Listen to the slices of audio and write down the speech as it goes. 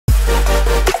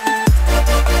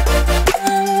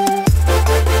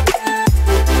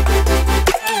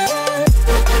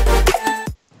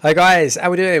Hi guys,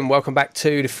 how we doing? Welcome back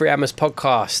to the Free Hammers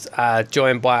podcast,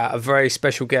 joined by a very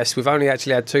special guest. We've only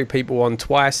actually had two people on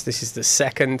twice. This is the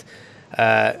second.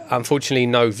 Unfortunately,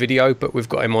 no video, but we've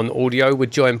got him on audio. We're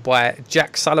joined by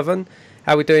Jack Sullivan.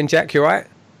 How we doing, Jack? You all right?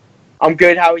 I'm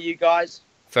good. How are you guys?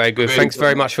 Very good. Thanks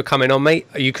very much for coming on, mate.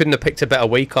 You couldn't have picked a better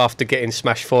week after getting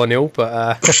smashed 4-0,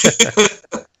 but...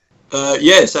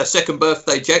 Yeah, it's our second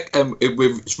birthday, Jack, and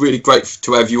it's really great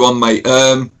to have you on, mate.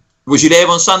 Was you there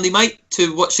on Sunday, mate,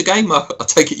 to watch the game? I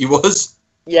take it you was.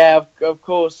 Yeah, of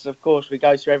course. We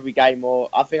go to every game. Or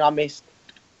I think I missed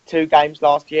 2 games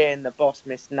last year, and the boss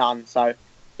missed none. So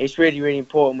it's really, really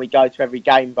important we go to every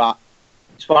game. But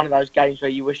it's one of those games where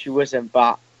you wish you wasn't,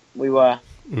 but we were.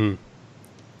 Mm.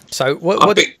 So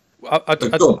what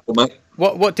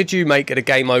did you make of the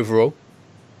game overall?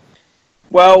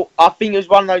 Well, I think it was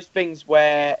one of those things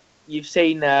where you've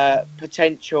seen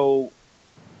potential.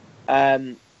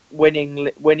 Winning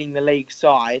the league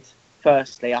side.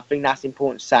 Firstly, I think that's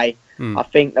important to say. I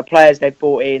think the players they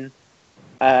brought in,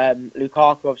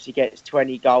 Lukaku obviously gets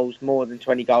 20 goals, more than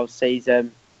 20 goals a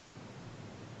season.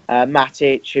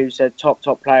 Matic, who's a top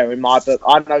player in my book.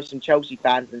 I know some Chelsea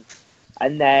fans,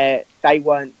 and they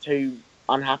weren't too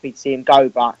unhappy to see him go.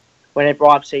 But whenever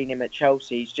I've seen him at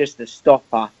Chelsea, he's just a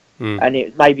stopper. And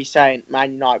it may be saying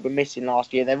Man United were missing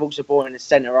last year. They've also brought in a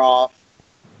centre half.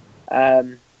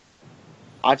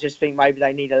 I just think maybe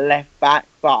they need a left back,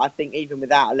 but I think even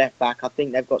without a left back, I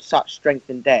think they've got such strength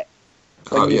and depth.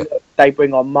 They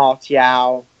bring on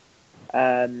Martial,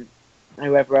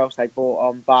 whoever else they brought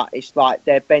on, but it's like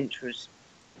their bench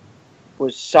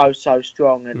was so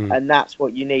strong, and that's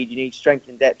what you need. You need strength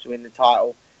and depth to win the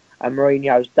title, and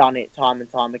Mourinho's done it time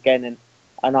and time again,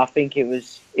 and I think it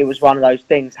was one of those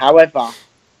things. However,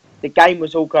 the game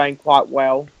was all going quite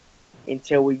well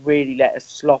until we really let a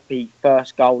sloppy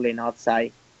first goal in, I'd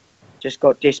say. Just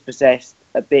got dispossessed,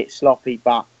 a bit sloppy,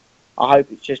 but I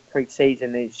hope it's just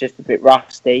pre-season and it's just a bit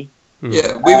rusty.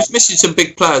 Yeah, we was missing some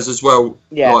big players as well.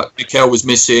 Yeah. Like Mikel was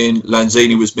missing,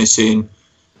 Lanzini was missing.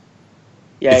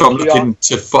 Yeah, if I'm looking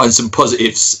to find some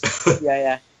positives.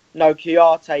 yeah. No,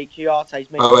 Kouyate's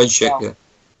missing. Oh, and shit, yeah.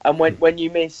 And when you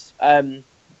miss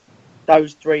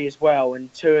those 3 as well,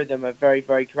 and 2 of them are very,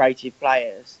 very creative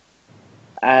players,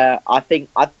 however,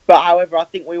 I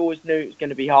think we always knew it was going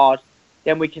to be hard.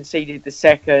 Then we conceded the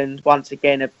second, once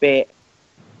again a bit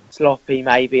sloppy,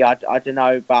 maybe. I don't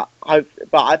know, but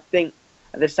I think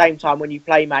at the same time when you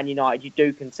play Man United, you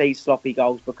do concede sloppy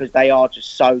goals because they are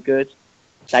just so good.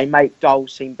 They make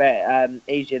goals seem better,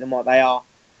 easier than what they are.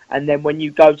 And then when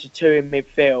you go to 2 in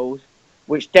midfield,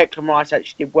 which Declan Rice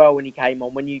actually did well when he came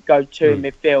on. When you go 2 in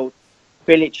midfield,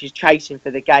 Bilic is chasing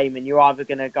for the game, and you're either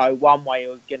going to go one way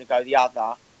or going to go the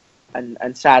other.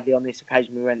 And sadly, on this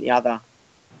occasion, we went the other.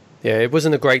 Yeah, it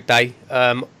wasn't a great day.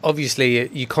 Obviously,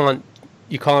 you can't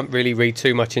really read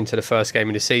too much into the first game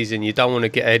of the season. You don't want to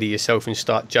get ahead of yourself and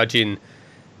start judging,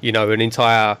 an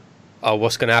entire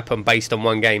what's going to happen based on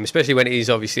one game, especially when it is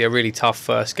obviously a really tough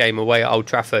first game away at Old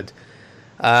Trafford.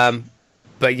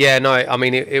 But yeah, no, I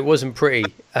mean, it wasn't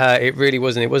pretty. It really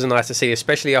wasn't. It wasn't nice to see,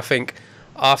 especially I think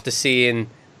after seeing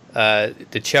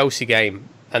the Chelsea game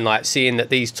and like seeing that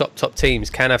these top teams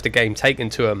can have the game taken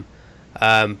to them.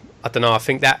 I don't know. I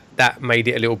think that made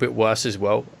it a little bit worse as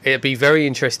well. It'd be very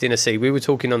interesting to see. We were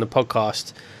talking on the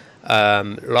podcast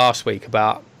last week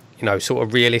about sort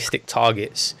of realistic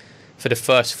targets for the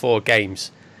first 4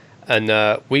 games,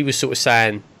 and we were sort of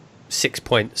saying 6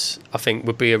 points. I think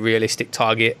would be a realistic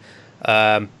target.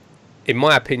 In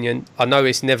my opinion, I know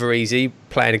it's never easy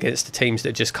playing against the teams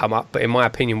that just come up, but in my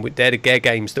opinion, they're the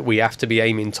games that we have to be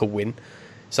aiming to win.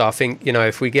 So I think,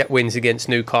 if we get wins against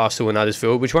Newcastle and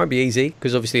Huddersfield, which won't be easy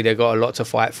because obviously they've got a lot to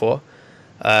fight for,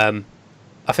 I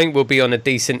think we'll be on a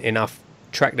decent enough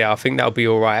track there. I think that'll be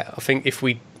all right. I think if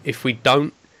we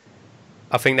don't,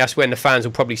 I think that's when the fans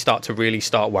will probably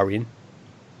start worrying.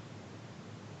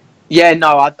 Yeah,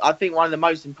 no, I think one of the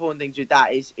most important things with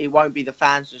that is it won't be the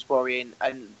fans just worrying,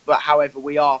 but however,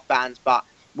 we are fans, but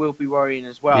we'll be worrying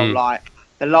as well. Like,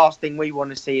 the last thing we want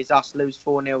to see is us lose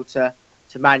 4-0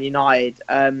 to Man United.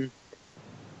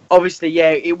 Obviously,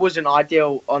 yeah, it wasn't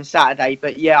ideal on Saturday,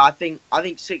 but yeah, I think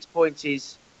 6 points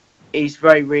is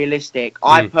very realistic.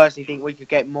 I personally think we could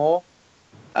get more.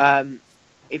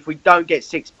 If we don't get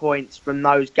 6 points from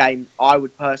those games, I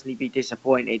would personally be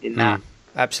disappointed in that.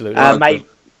 Absolutely.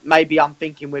 Maybe I'm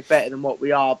thinking we're better than what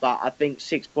we are, but I think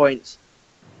 6 points,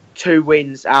 2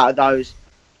 wins out of those.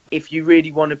 If you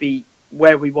really want to be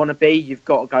where we want to be, you've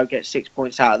got to go get 6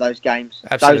 points out of those games.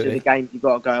 Absolutely. Those are the games you've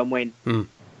got to go and win.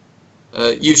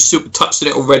 You've sort of touched on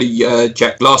it already,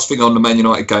 Jack. Last thing on the Man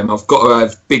United game, I've got to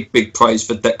have big praise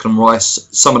for Declan Rice.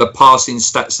 Some of the passing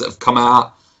stats that have come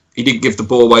out, he didn't give the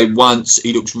ball away once.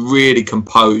 He looks really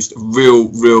composed.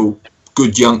 Real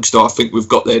good youngster. I think we've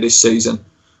got there this season.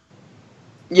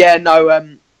 Yeah,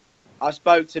 no. I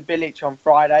spoke to Bilic on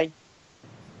Friday.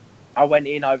 I went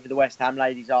in over the West Ham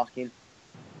ladies asking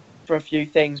for a few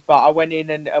things, but I went in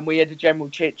and we had a general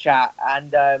chit chat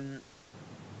and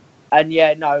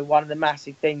yeah, no, one of the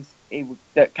massive things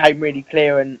that came really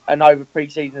clear and over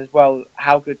pre-season as well,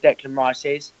 how good Declan Rice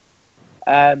is.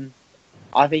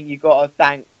 I think you've got to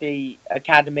thank the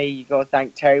academy, you've got to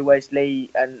thank Terry Wesley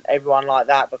and everyone like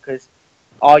that, because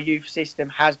our youth system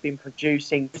has been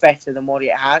producing better than what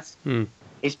it has.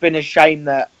 It's been a shame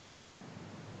that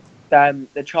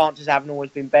the chances haven't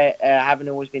always been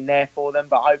there for them,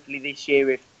 but hopefully this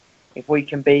year, if we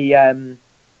can be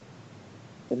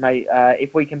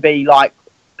if we can be like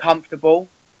comfortable,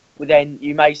 well, then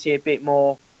you may see a bit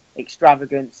more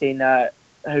extravagance in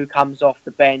who comes off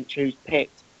the bench, who's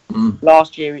picked.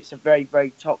 Last year, it's a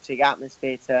very toxic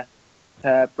atmosphere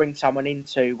to bring someone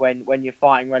into when you're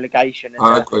fighting relegation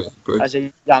as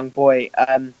a young boy,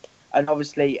 and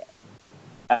obviously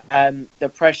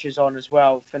the pressure's on as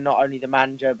well for not only the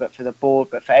manager but for the board,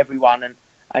 but for everyone,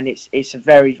 and it's a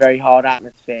very hard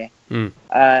atmosphere.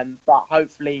 But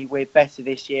hopefully we're better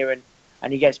this year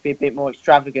and he gets to be a bit more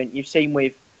extravagant. You've seen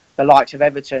with the likes of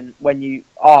Everton, when you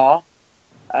are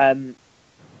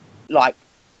like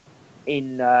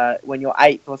in when you're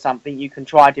eighth or something, you can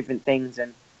try different things,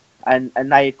 and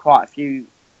they had quite a few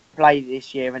played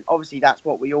this year, and obviously that's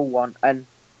what we all want, and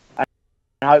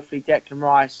hopefully Declan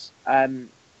Rice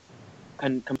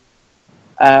can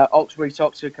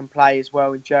Oxford can play as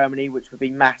well in Germany, which would be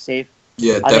massive.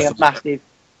 Yeah, I definitely. think a massive.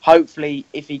 Hopefully,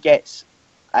 if he gets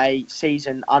a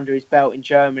season under his belt in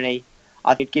Germany,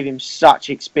 I could give him such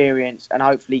experience, and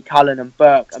hopefully Cullen and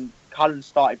Burke, and Cullen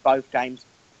started both games.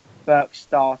 Burke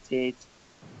started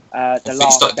the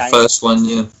last game. The first one,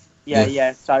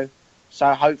 Yeah. So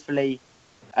hopefully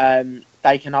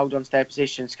they can hold on to their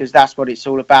positions, because that's what it's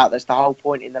all about. That's the whole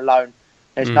point in the loan.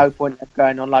 There's no point of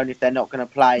going on loan if they're not going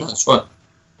to play. That's right.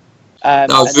 I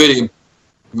was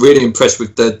really impressed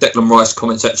with the Declan Rice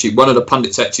comments. Actually, one of the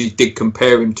pundits actually did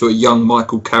compare him to a young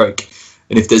Michael Carrick,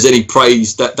 and if there's any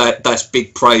praise, that's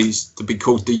big praise to be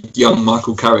called the young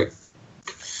Michael Carrick.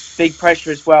 Big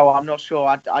pressure as well. I'm not sure.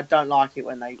 I don't like it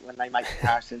when they make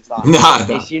comparisons like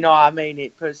this. You know what I mean?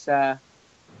 It puts. I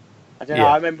don't know.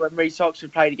 I remember when Reece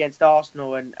Oxford played against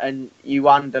Arsenal, and you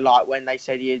wonder, like, when they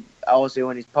said he had Ozil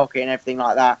in his pocket and everything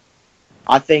like that.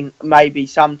 I think maybe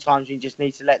sometimes you just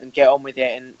need to let them get on with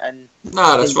it and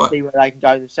that's right. See where they can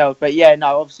go themselves. But yeah,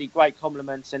 no, obviously great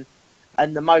compliments, and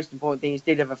the most important thing is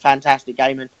did have a fantastic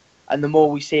game, and the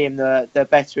more we see him, the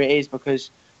better it is,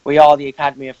 because we are the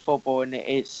Academy of Football, and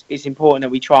it's important that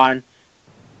we try and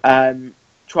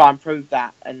prove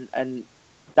that, and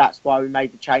that's why we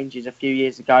made the changes a few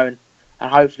years ago,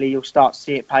 and hopefully you'll start to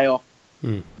see it pay off.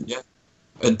 Yeah,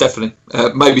 definitely.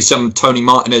 Maybe some Tony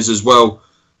Martinez as well.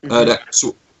 That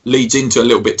sort of leads into a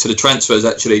little bit to the transfers.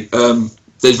 Actually,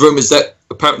 there's rumours that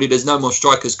apparently there's no more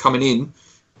strikers coming in.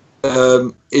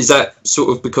 Is that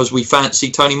sort of because we fancy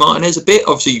Tony Martinez a bit?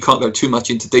 Obviously, you can't go too much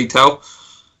into detail.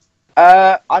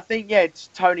 I think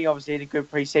Tony obviously had a good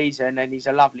pre-season, and he's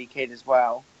a lovely kid as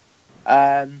well.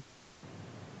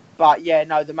 But yeah,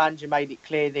 no, the manager made it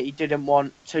clear that he didn't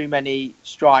want too many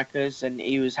strikers, and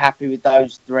he was happy with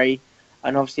those three.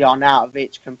 And obviously,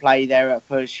 Arnautovic can play there at a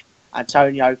push.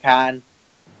 Antonio can,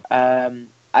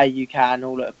 AU can,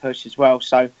 all at a push as well.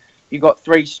 So you've got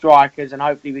three strikers, and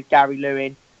hopefully with Gary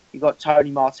Lewin, you've got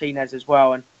Tony Martinez as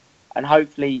well, and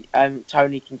hopefully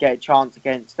Tony can get a chance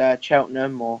against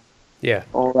Cheltenham or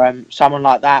someone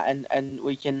like that, and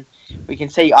we can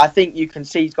see. I think you can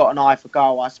see he's got an eye for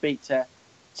goal. I speak to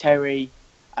Terry,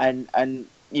 and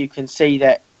you can see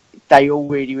that they all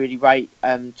really rate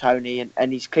Tony,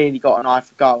 and he's clearly got an eye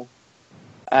for goal.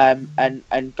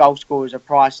 And goal scorers are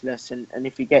priceless, and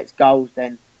if he gets goals,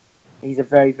 then he's a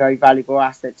very valuable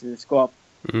asset to the squad.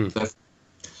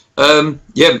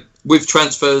 With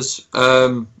transfers,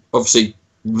 obviously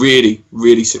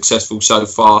really successful so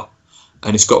far,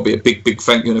 and it's got to be a big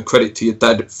thank you and a credit to your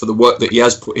dad for the work that he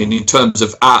has put in terms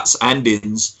of outs and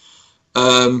ins.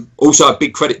 Also a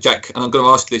big credit, Jack, and I'm going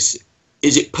to ask this: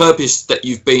 is it purpose that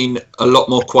you've been a lot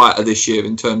more quieter this year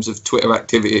in terms of Twitter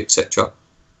activity, etc.?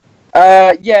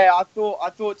 I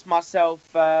thought to myself,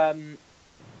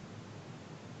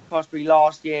 possibly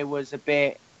last year was a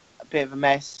bit of a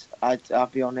mess. I'll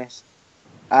be honest.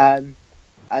 And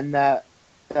the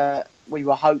we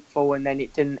were hopeful, and then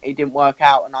it didn't work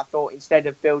out. And I thought, instead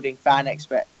of building fan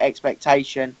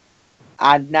expectation,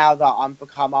 and now that I'm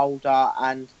become older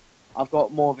and I've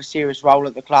got more of a serious role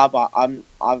at the club, I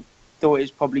thought it was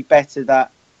probably better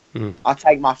that I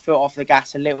take my foot off the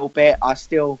gas a little bit. I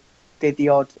still did the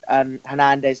odd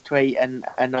Hernandez tweet, and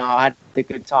I had the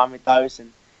good time with those,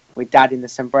 and with Dad in the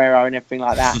sombrero and everything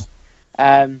like that.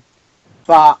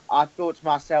 But I thought to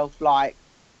myself, like,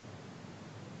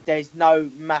 there's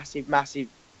no massive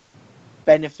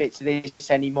benefit to this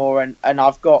anymore, and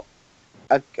I've got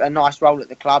a nice role at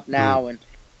the club now and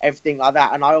everything like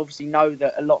that. And I obviously know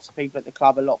that lots of people at the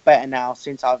club are a lot better now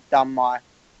since I've done my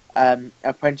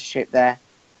apprenticeship there.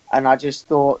 And I just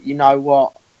thought, you know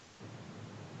what,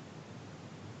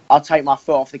 I'll take my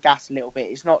foot off the gas a little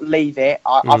bit. It's not leave it.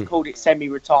 I've called it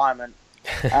semi-retirement.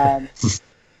 But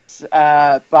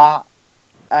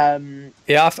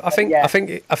yeah, I think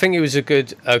it was a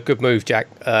good move, Jack,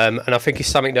 and I think it's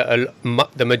something that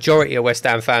the majority of West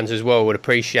Ham fans as well would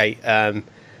appreciate.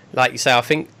 Like you say, I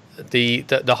think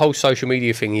the whole social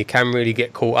media thing, you can really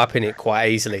get caught up in it quite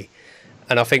easily,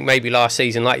 and I think maybe last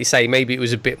season, like you say, maybe it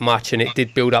was a bit much and it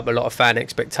did build up a lot of fan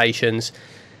expectations,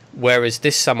 whereas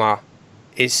this summer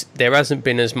there hasn't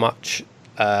been as much.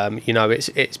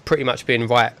 It's pretty much been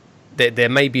right. There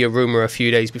may be a rumour a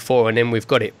few days before, and then we've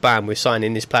got it. Bam, we're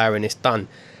signing this player, and it's done.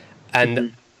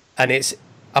 And it's.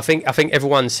 I think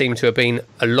everyone seemed to have been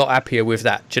a lot happier with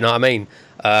that. Do you know what I mean?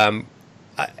 I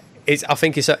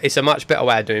think it's a much better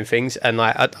way of doing things, and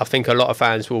I think a lot of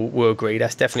fans will agree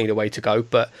that's definitely the way to go.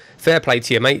 But fair play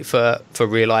to you, mate, for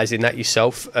realising that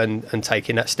yourself and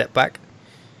taking that step back.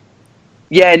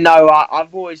 Yeah, no,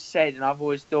 I've always said, and I've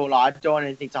always thought, like, I don't want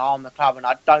anything to harm the club, and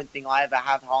I don't think I ever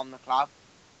have harmed the club.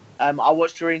 I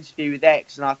watched your interview with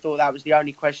X, and I thought that was the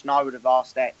only question I would have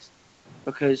asked X,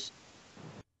 because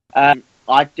I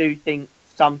do think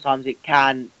sometimes it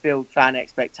can build fan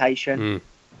expectation.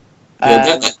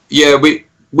 We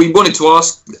wanted to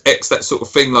ask X that sort of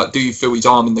thing, like, do you feel he's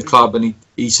harming the club? And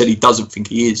he said he doesn't think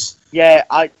he is. Yeah,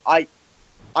 I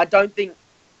don't think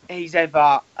he's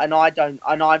ever, and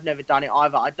I've never done it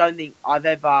either. I don't think I've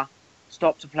ever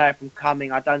stopped a player from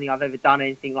coming. I don't think I've ever done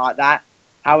anything like that.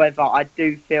 However, I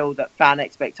do feel that fan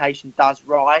expectation does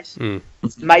rise.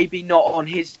 Maybe not on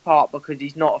his part because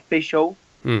he's not official,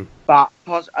 but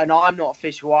and I'm not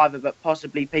official either. But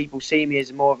possibly people see me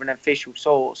as more of an official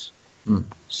source.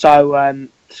 So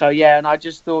yeah, and I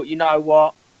just thought, you know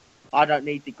what, I don't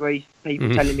need the grief.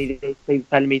 People telling me this, people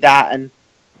telling me that,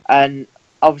 and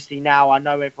obviously now I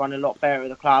know everyone a lot better at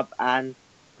the club, and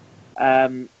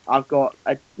I've got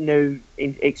a new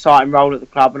exciting role at the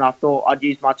club, and I thought I'd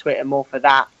use my Twitter more for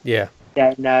that. Yeah.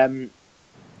 Than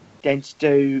to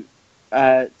do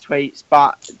tweets,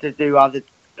 but to do other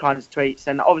kinds of tweets.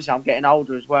 And obviously I'm getting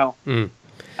older as well. And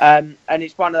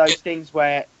it's one of those things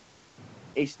where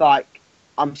it's like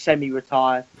I'm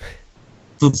semi-retired.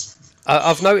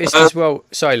 I've noticed as well.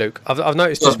 Sorry, Luke. I've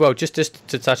noticed as well. Just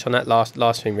to touch on that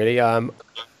last thing, really. A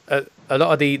lot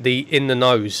of the in the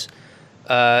knows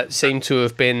seem to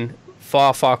have been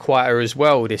far quieter as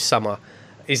well this summer.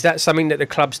 Is that something that the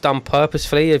club's done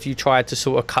purposefully? Have you tried to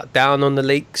sort of cut down on the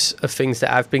leaks of things that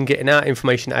have been getting out,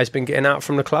 information that has been getting out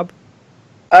from the club?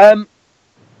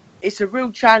 It's a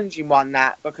real challenging one,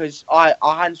 that, because I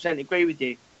 100% agree with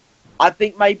you. I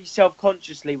think maybe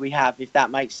self-consciously we have, if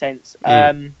that makes sense.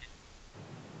 I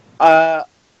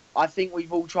think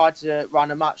we've all tried to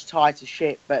run a much tighter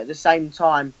ship, but at the same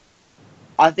time,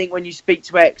 I think when you speak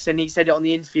to X, and he said it on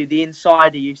the interview, the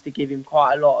insider used to give him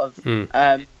quite a lot of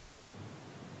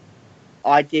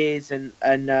ideas and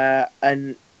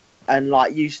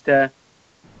like he used to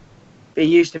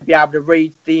be able to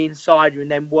read the insider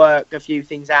and then work a few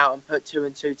things out and put two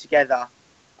and two together.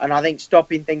 And I think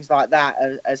stopping things like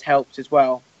that has helped as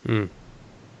well.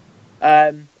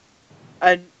 And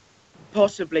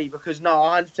possibly because, no,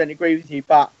 I 100% agree with you,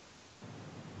 but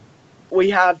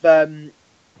we have been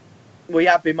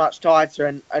much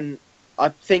tighter, and I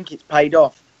think it's paid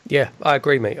off. Yeah, I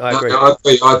agree, mate. I agree.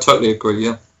 I totally agree.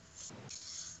 Yeah.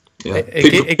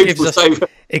 It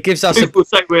gives us. People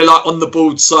say we're like on the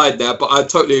board side now, but I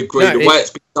totally agree. The way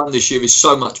it's been done this year is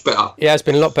so much better. Yeah, it's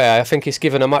been a lot better. I think it's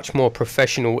given a much more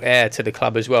professional air to the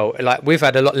club as well. Like, we've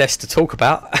had a lot less to talk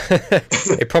about.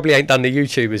 It probably ain't done the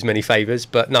YouTube as many favours,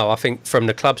 but no, I think from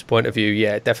the club's point of view,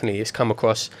 yeah, definitely, it's come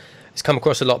across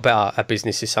a lot better at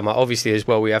business this summer. Obviously, as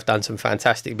well, we have done some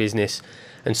fantastic business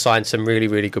and signed some really,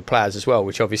 really good players as well,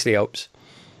 which obviously helps.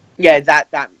 Yeah,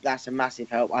 that's a massive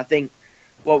help. I think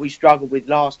what we struggled with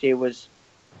last year was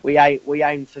we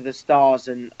aimed for the stars,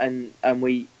 and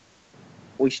we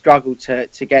struggled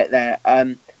to get there.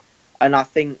 And I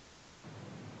think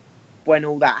when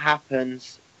all that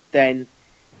happens, then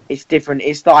it's different.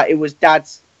 It's like it was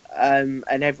Dad's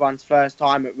and everyone's first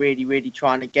time at really, really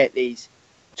trying to get these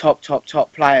top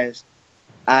players,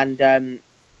 and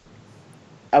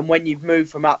when you've moved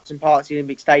from Upton Park to the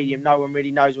Olympic Stadium, no one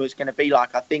really knows what it's going to be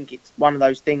like. I think it's one of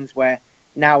those things where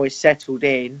now it's settled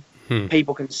in,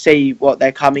 people can see what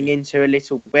they're coming into a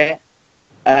little bit.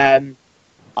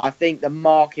 I think the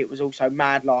market was also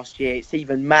mad last year. It's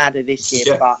even madder this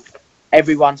year, but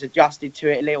everyone's adjusted to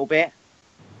it a little bit.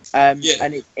 And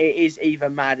it is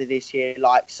even madder this year.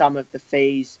 Like some of the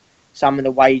fees, some of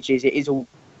the wages, it is all.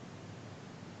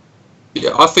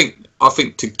 Yeah, I think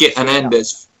to get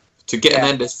Hernandez. To get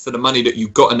Hernandez for the money that you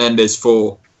got Hernandez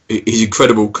for is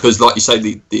incredible, because, like you say,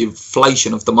 the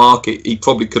inflation of the market, he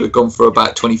probably could have gone for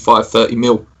about 25, 30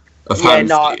 mil of I think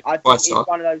it's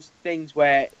one of those things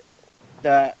where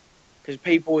because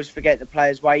people always forget the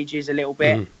players' wages a little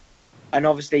bit, and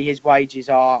obviously his wages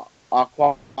are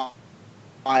quite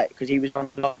high because he was on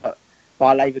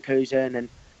by Leverkusen,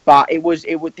 but he was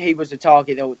a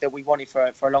target that we wanted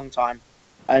for a long time.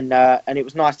 And it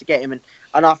was nice to get him,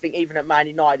 and I think even at Man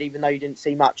United, even though you didn't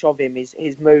see much of him,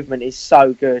 his movement is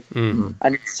so good, and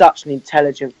he's such an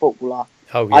intelligent footballer.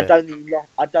 Oh, yeah. I don't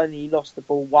think he lost the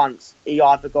ball once. He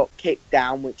either got kicked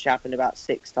down, which happened about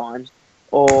 6 times,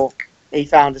 or he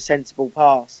found a sensible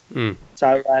pass.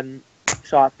 So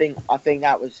I think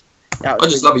that was. I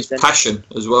just love his passion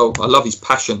as well. I love his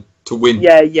passion to win.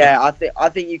 Yeah. I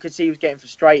think you could see he was getting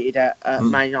frustrated at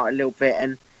Man United a little bit,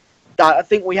 and I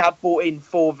think we have brought in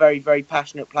 4 very, very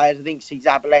passionate players. I think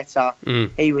Zabaleta,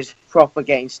 he was proper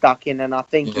getting stuck in, and I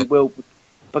think he will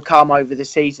become over the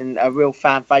season a real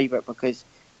fan favourite because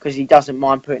he doesn't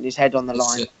mind putting his head on the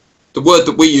line. The word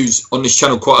that we use on this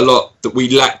channel quite a lot that we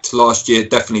lacked last year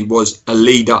definitely was a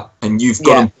leader, and you've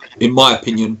got, in my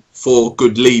opinion, 4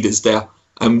 good leaders there.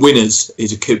 And winners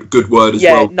is a good word as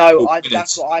well. Yeah, no,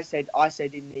 that's what I said. I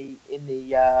said in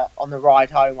the on the ride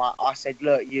home, I said,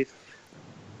 look,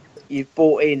 you've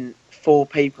brought in 4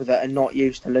 people that are not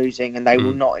used to losing, and they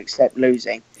will not accept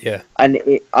losing. Yeah, and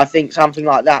I think something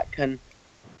like that can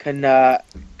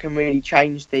really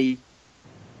change the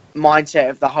mindset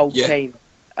of the whole team.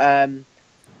 And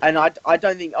I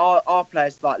don't think our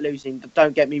players like losing.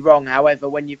 Don't get me wrong. However,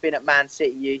 when you've been at Man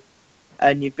City,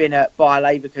 and you've been at Bayer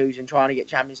Leverkusen trying to get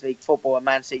Champions League football, and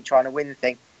Man City trying to win the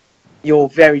thing, you're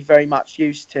very, very much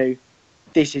used to.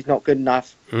 This is not good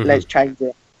enough. Let's change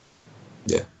it.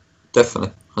 Yeah.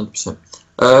 Definitely, 100%.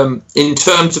 In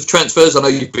terms of transfers, I know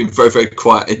you've been very, very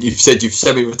quiet, and you've said you've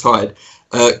semi-retired.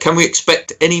 Can we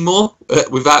expect any more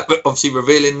without obviously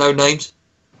revealing no names?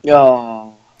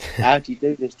 Oh, how do you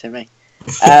do this to me?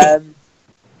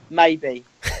 Maybe.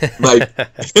 Maybe. I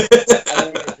think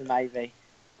it's a maybe.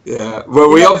 Yeah.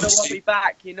 Well, You're not going to want me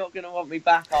back. You're not going to want me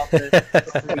back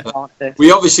after.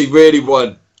 We obviously really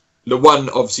want the one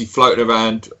obviously floating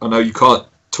around. I know you can't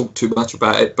talk too much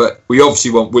about it, but we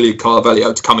obviously want William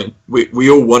Carvalho to come in. We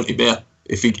all want him here.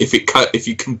 If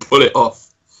you can pull it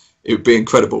off, it would be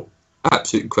incredible.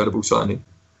 Absolutely incredible signing.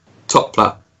 Top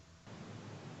player.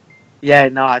 Yeah,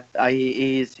 no,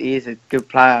 he is a good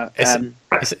player. It's a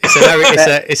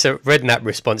Redknapp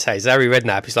response. Hey, Zari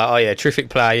Redknapp. He's like, oh yeah, terrific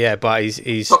player, yeah, but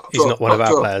he's not one of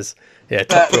our players. Yeah,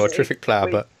 top draw, terrific player,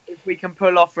 but if we can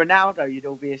pull off Ronaldo, you'd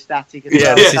all be ecstatic.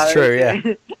 Yeah, this is true.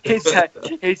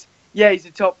 Yeah, he's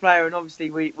a top player, and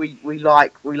obviously we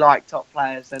like top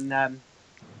players, and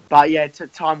but yeah,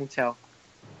 time will tell.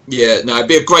 Yeah, no, it'd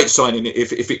be a great signing.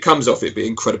 If it comes off, it'd be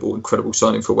incredible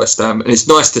signing for West Ham. And it's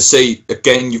nice to see,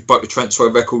 again, you've broke the transfer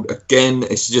record again.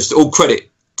 It's just all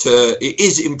credit to, it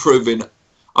is improving.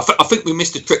 I think we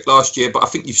missed a trick last year, but I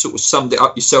think you've sort of summed it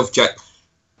up yourself, Jack.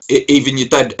 Even your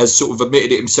dad has sort of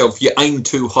admitted it himself. You aim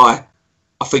too high.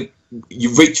 I think you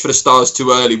reached for the stars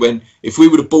too early, when if we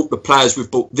would have bought the players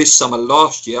we've bought this summer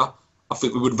last year, I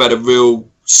think we would have had a real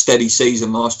steady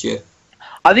season last year.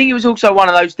 I think it was also one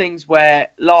of those things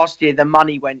where last year the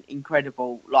money went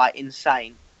incredible, like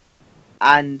insane,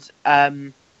 and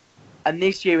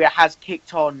this year it has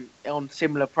kicked on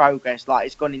similar progress. Like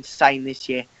it's gone insane this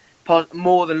year,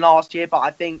 more than last year. But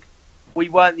I think we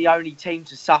weren't the only team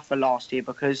to suffer last year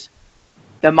because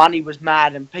the money was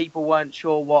mad and people weren't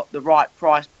sure what the right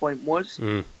price point was,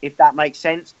 if that makes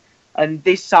sense. And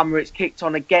this summer it's kicked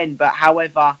on again, but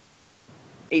however,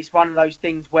 it's one of those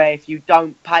things where if you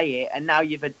don't pay it, and now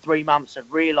you've had 3 months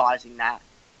of realising that,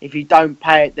 if you don't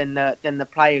pay it, then the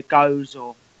player goes,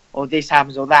 or this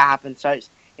happens or that happens. So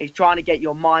it's trying to get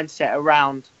your mindset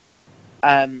around,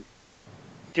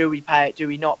 do we pay it, do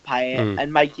we not pay it,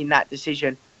 and making that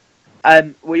decision.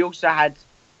 We also had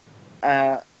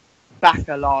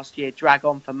Baka last year drag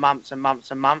on for months and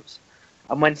months and months.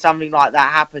 And when something like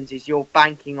that happens, is you're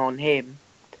banking on him,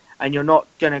 and you're not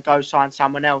going to go sign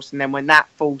someone else. And then when that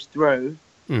falls through,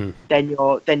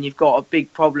 then you've got a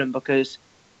big problem because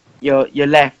you're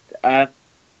left.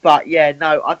 But yeah,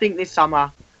 no, I think this summer,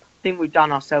 I think we've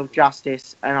done ourselves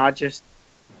justice, and I just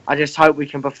hope we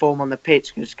can perform on the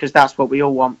pitch because that's what we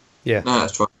all want. Yeah, no,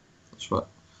 that's right. That's right.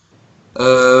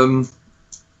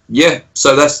 Yeah,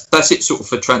 so that's it sort of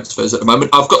for transfers at the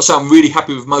moment. I've got to say I'm really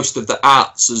happy with most of the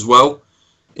outs as well,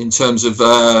 in terms of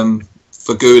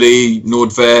Faguli,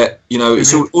 Nordvert. You know,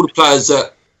 it's all the players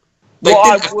that they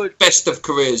didn't have the best of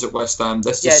careers at West Ham.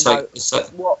 Let's just say.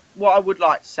 What I would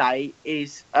like to say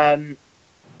is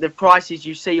the prices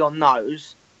you see on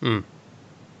those,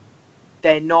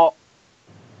 they're not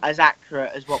as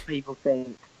accurate as what people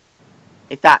think.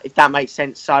 If that makes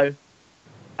sense. So,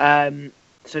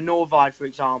 so Norvide, for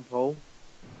example,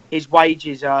 his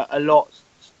wages are a lot.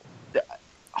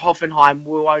 Hoffenheim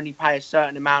will only pay a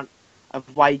certain amount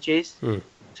of wages,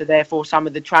 so therefore some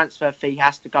of the transfer fee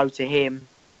has to go to him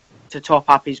to top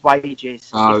up his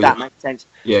wages. If that makes sense.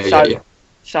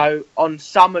 So on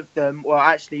some of them, well,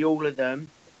 actually all of them,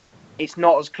 it's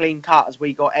not as clean cut as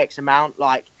we got X amount.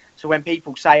 Like, so when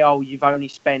people say, "Oh, you've only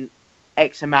spent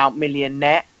X amount million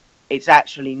net," it's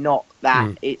actually not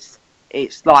that. It's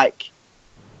like,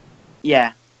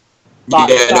 yeah. No,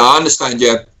 I understand.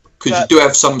 Yeah, because you do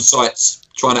have some sites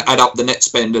trying to add up the net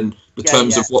spend and the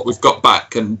terms of what we've got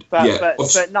back,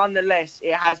 but nonetheless,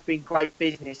 it has been great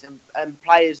business, and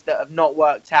players that have not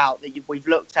worked out that we've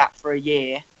looked at for a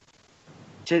year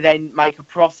to then make a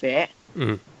profit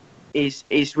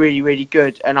is really, really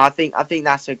good, and I think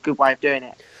that's a good way of doing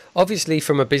it. Obviously,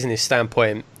 from a business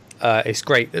standpoint, it's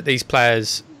great that these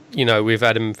players, you know, we've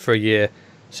had them for a year,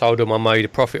 sold them and made a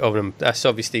profit of them. That's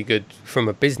obviously good from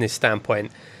a business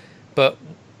standpoint. But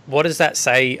what does that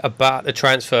say about the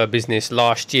transfer business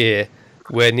last year,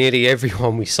 where nearly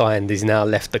everyone we signed is now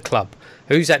left the club?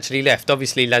 Who's actually left?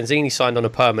 Obviously, Lanzini signed on a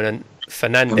permanent.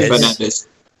 Fernandez.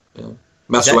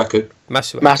 Masuaku.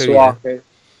 Masuaku.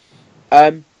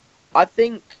 Yeah. I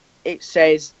think it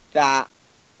says that.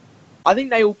 I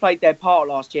think they all played their part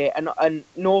last year, and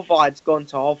Norvide's gone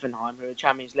to Hoffenheim, who are a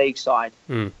Champions League side.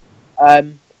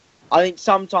 I think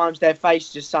sometimes their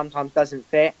face just sometimes doesn't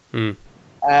fit.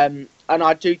 And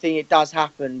I do think it does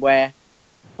happen where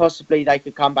possibly they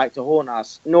could come back to haunt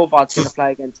us. Norvide's going to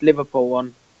play against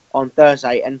Liverpool on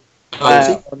Thursday and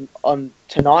on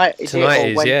tonight.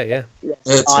 Tonight, yeah.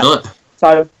 Tonight.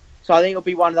 So I think it'll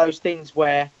be one of those things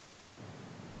where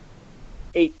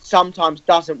it sometimes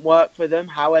doesn't work for them.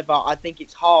 However, I think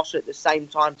it's harsh at the same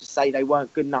time to say they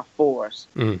weren't good enough for us.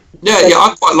 Yeah,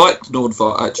 I quite liked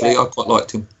Nordvart, actually. I quite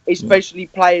liked him. Especially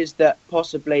players that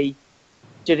possibly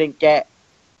didn't get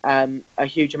a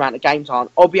huge amount of game time.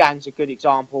 Obiang's a good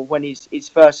example. When his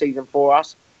first season for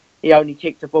us, he only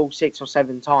kicked the ball 6 or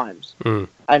 7 times.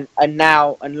 And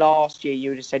last year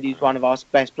you would have said he was one of our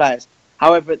best players.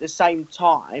 However, at the same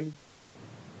time,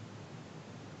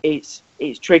 it's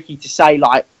tricky to say.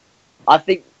 Like, I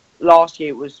think last year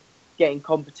it was getting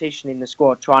competition in the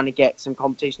squad, trying to get some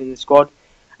competition in the squad,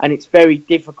 and it's very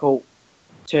difficult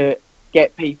to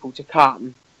get people to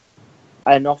come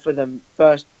and offer them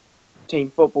first team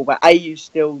football. But AU's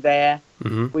still there.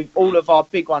 With all of our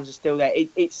big ones are still there.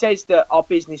 It says that our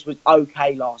business was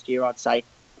okay last year, I'd say,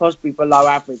 possibly below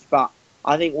average, but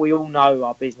I think we all know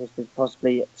our business was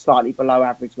possibly slightly below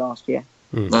average last year.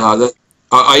 No,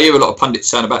 I hear a lot of pundits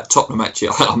saying about Tottenham, actually.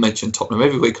 I mention Tottenham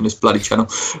every week on this bloody channel.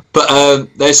 But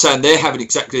they're saying they're having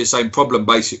exactly the same problem,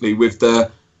 basically, with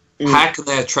the how can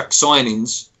they attract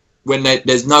signings when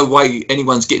there's no way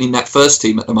anyone's getting in that first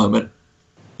team at the moment.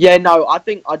 Yeah, no, I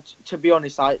think, to be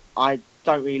honest, I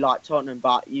don't really like Tottenham,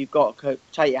 but you've got to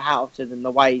take your hat off to them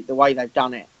the way they've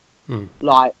done it.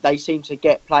 Like, they seem to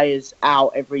get players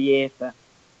out every year for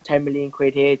 10 million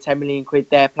quid here, 10 million quid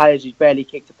there, players who's barely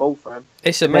kicked a ball for him.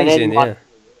 It's amazing, Yeah,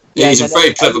 he's a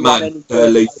very clever man,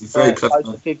 Lee. Very clever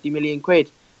man. 50 million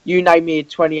quid. You name me a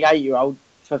 28-year-old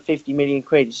for 50 million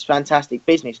quid. It's fantastic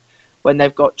business. When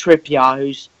they've got Trippier,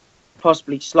 who's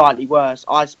possibly slightly worse.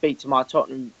 I speak to my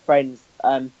Tottenham friends,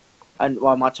 my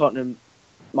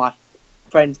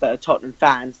friends that are Tottenham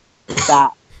fans, it's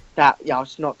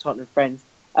not Tottenham friends.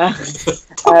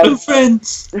 Tottenham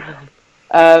friends.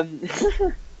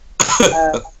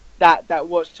 That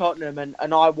watch Tottenham,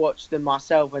 and I watch them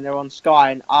myself when they're on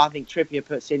Sky, and I think Trippier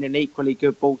puts in an equally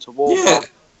good ball to Walker,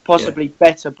 possibly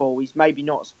better ball. He's maybe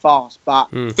not as fast, but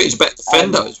I think he's a better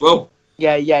defender as well.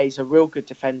 Yeah, he's a real good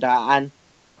defender, and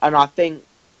I think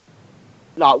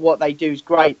like what they do is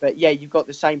great, but yeah, you've got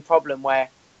the same problem where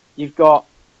you've got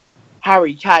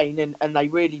Harry Kane, and they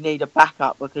really need a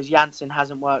backup because Janssen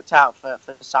hasn't worked out for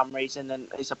some reason, and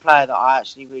it's a player that I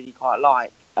actually really quite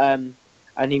like. And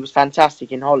he was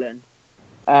fantastic in Holland.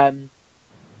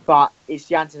 But it's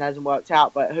Janssen hasn't worked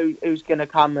out. But who's going to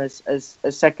come as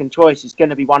second choice? It's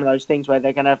going to be one of those things where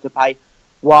they're going to have to pay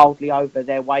wildly over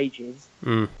their wages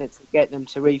to get them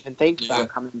to even think about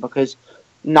coming, because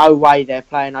no way they're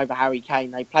playing over Harry Kane.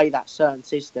 They play that certain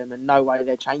system, and no way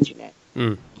they're changing it.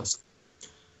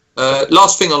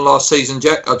 Last thing on last season,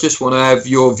 Jack, I just want to have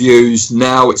your views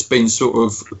now. It's been sort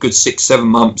of a good 6-7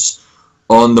 months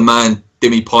on the man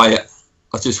Dimi Payet.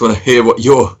 I just want to hear what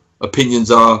your opinions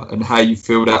are and how you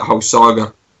feel that whole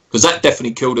saga, because that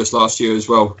definitely killed us last year as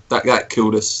well. That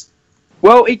killed us.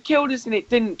 Well, it killed us and it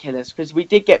didn't kill us, because we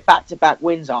did get back-to-back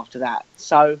wins after that.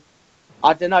 So,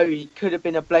 I don't know, it could have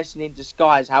been a blessing in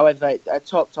disguise. However, a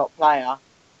top player.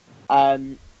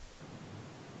 But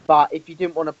if you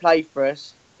didn't want to play for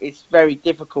us, it's a very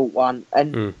difficult one.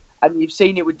 And you've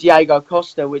seen it with Diego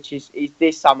Costa, which is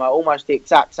this summer, almost the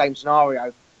exact same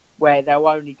scenario, where they'll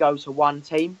only go to one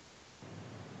team.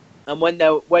 And when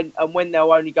they'll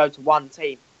only go to one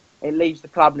team, it leaves the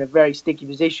club in a very sticky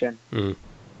position.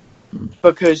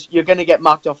 Because you're going to get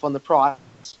mugged off on the price.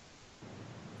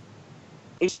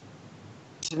 It's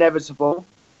inevitable,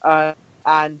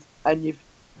 and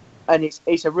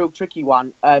it's a real tricky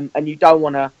one. And you don't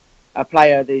want a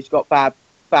player who's got bad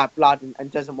blood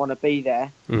and doesn't want to be there.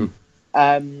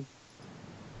 It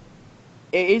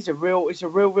is a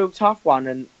real tough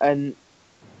one, and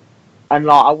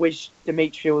like, I wish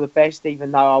Dimitri all the best,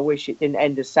 even though I wish it didn't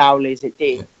end as sourly as it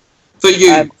did. For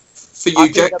you,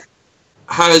 Jack.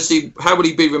 How will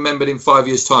he be remembered in 5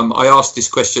 years' time? I asked this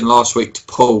question last week to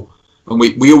Paul, and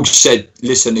we all said,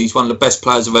 listen, he's one of the best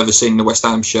players I've ever seen in the West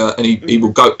Ham shirt, and he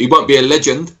will go. He won't be a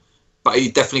legend, but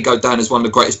he'd definitely go down as one of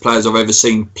the greatest players I've ever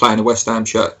seen playing a West Ham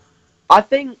shirt. I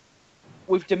think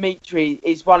with Dimitri,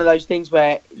 it's one of those things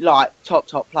where, like, top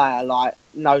player, like,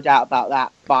 no doubt about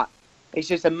that, but it's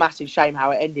just a massive shame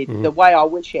how it ended. The way I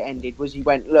wish it ended was he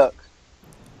went, look,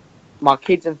 my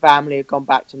kids and family have gone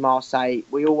back to Marseille.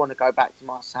 We all want to go back to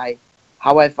Marseille.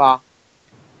 However,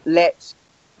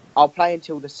 I'll play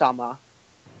until the summer,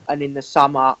 and in the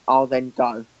summer, I'll then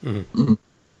go.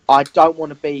 I don't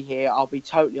want to be here. I'll be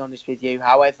totally honest with you.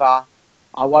 However,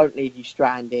 I won't leave you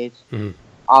stranded.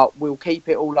 We'll keep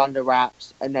it all under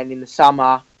wraps, and then in the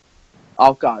summer,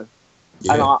 I'll go.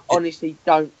 Yeah. And I honestly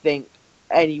don't think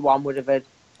anyone would have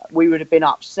we would have been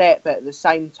upset, but at the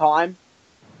same time,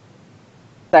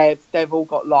 they've all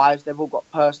got lives, they've all got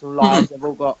personal lives, they've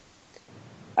all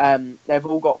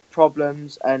got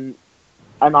problems, and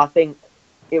I think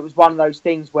it was one of those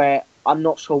things where I'm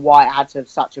not sure why it had to have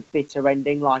such a bitter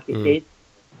ending like it did.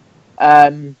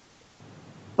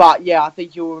 But yeah, I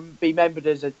think he'll be remembered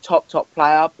as a top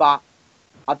player, but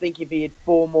I think if he had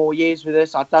 4 more years with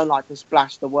us, I don't like to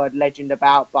splash the word legend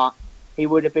about, but he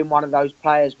would have been one of those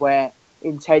players where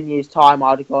in 10 years' time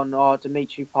I'd have gone, oh,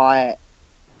 Dimitri Payet.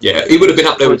 Yeah, he would have been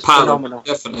up there with Powell,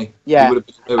 definitely. Yeah,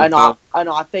 and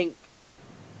I think,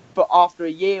 but after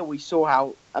a year we saw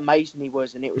how amazing he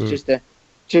was, and it was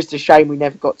just a shame we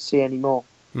never got to see any more.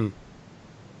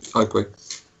 I agree.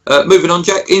 Moving on,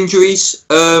 Jack, injuries.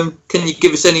 Can you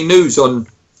give us any news on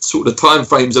sort of the time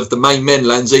frames of the main men,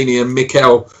 Lanzini and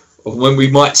Mikel, of when we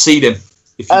might see them?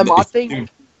 I think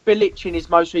Bilic in his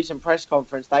most recent press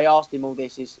conference, they asked him all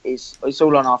this. It's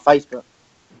all on our Facebook.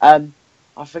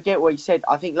 I forget what he said.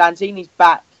 I think Lanzini's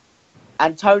back.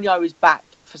 Antonio is back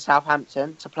for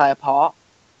Southampton to play a part.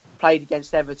 Played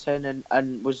against Everton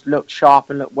and looked sharp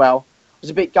and looked well. I was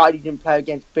a bit gutted he didn't play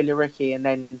against Billericay and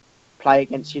then play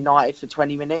against United for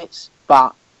 20 minutes.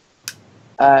 But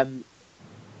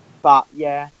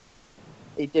yeah,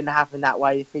 it didn't happen that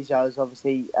way. The physio has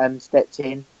obviously stepped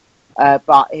in.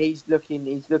 But he's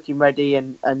looking ready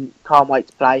and can't wait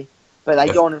to play. But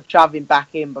they don't want to shove him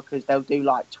back in because they'll do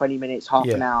like 20 minutes, half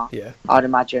an hour. Yeah. I'd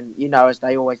imagine, as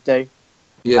they always do.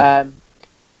 Yeah.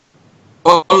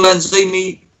 On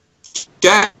Lanzini,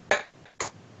 Jack,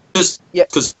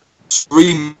 because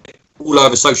scream all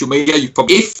over social media.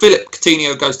 If Philip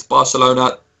Coutinho goes to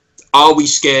Barcelona, are we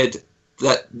scared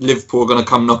that Liverpool are going to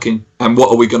come knocking? And what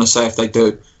are we going to say if they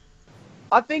do?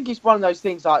 I think it's one of those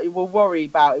things like we'll worry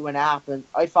about it when it happens.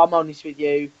 If I'm honest with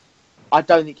you, I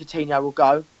don't think Coutinho will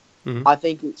go. I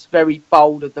think it's very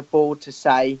bold of the board to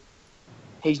say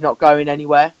he's not going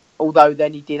anywhere. Although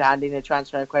then he did hand in a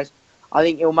transfer request. I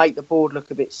think it'll make the board look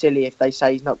a bit silly if they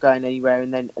say he's not going anywhere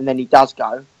and then he does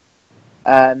go.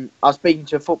 I was speaking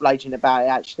to a football agent about it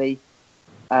actually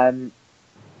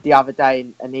the other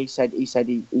day, and he said he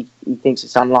thinks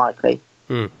it's unlikely.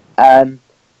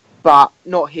 but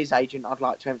not his agent, I'd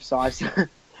like to emphasise.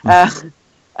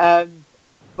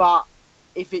 But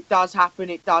if it does happen,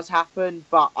 it does happen.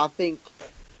 But I think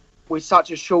with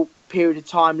such a short period of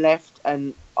time left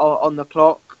and on the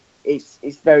clock, it's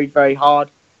very, very hard.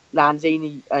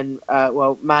 Lanzini and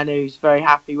Manu's very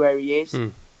happy where he is,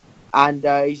 and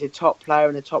he's a top player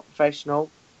and a top professional.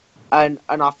 And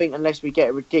I think unless we get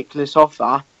a ridiculous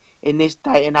offer in this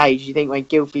day and age, you think when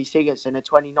Gylfi Sigurdsson, a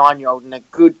 29-year-old and a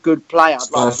good player,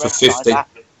 I'd like to emphasise that.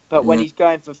 But when he's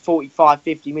going for 45,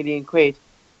 50 million quid,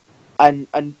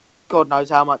 and God knows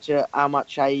how much a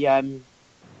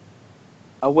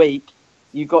week,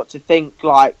 you've got to think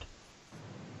like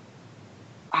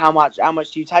how much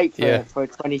do you take for a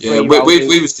 23-year-old? Yeah,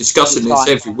 we was discussing this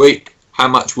every week. How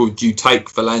much would you take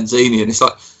for Lanzini? And it's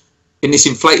like, in this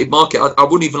inflated market, I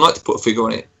wouldn't even like to put a figure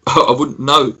on it. I wouldn't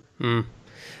know.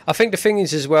 I think the thing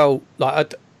is as well,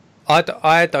 like I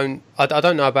don't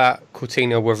know about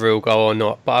Coutinho whether he'll go or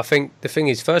not, but I think the thing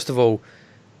is, first of all,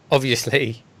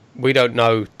 obviously we don't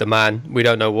know the man, we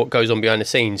don't know what goes on behind the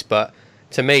scenes, but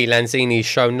to me, Lanzini's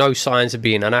shown no signs of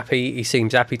being unhappy. He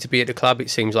seems happy to be at the club. It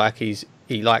seems like he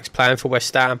likes playing for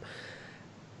West Ham,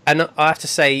 and I have to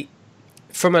say,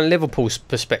 from a Liverpool's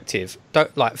perspective, for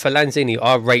Lanzini,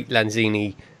 I rate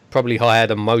Lanzini probably higher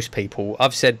than most people.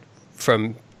 I've said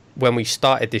from when we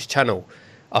started this channel,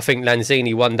 I think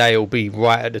Lanzini one day will be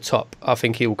right at the top. I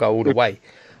think he'll go all the way.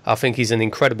 I think he's an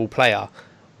incredible player.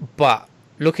 But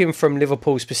looking from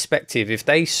Liverpool's perspective, if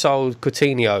they sold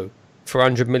Coutinho for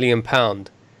 £100 million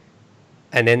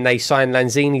and then they signed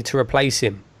Lanzini to replace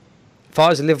him, if I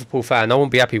was a Liverpool fan, I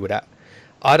wouldn't be happy with that.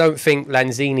 I don't think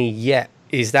Lanzini yet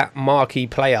is that marquee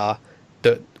player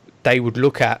that they would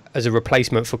look at as a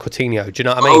replacement for Coutinho. Do you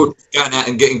know what I mean? I would be going out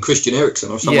and getting Christian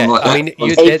Eriksen or someone like that. I mean,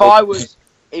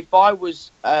 if I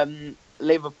was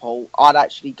Liverpool, I'd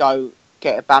actually go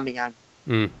get Aubameyang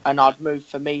and I'd move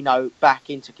Firmino back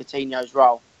into Coutinho's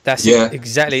role. That's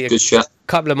exactly. Good shot. A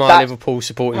couple of my Liverpool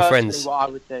supporting friends what I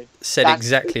would do. Said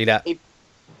exactly that.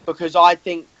 Because I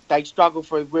think they struggle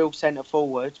for a real centre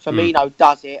forward. Firmino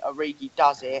does it. Origi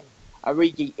does it.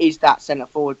 Origi is that centre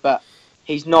forward, but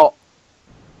he's not.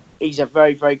 He's a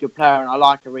very, very good player, and I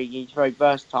like Origi. He's very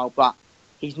versatile, but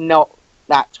he's not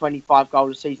that 25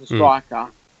 goal a season striker.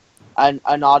 And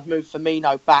I'd move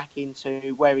Firmino back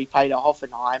into where he played at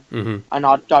Hoffenheim, and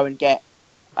I'd go and get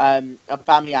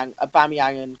Aubameyang.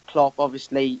 Aubameyang and Klopp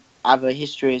obviously have a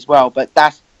history as well, but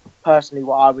that's personally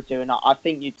what I would do, and I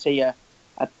think you'd see a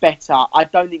better. I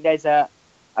don't think there's a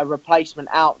replacement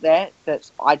out there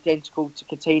that's identical to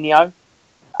Coutinho,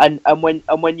 and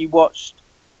when you watched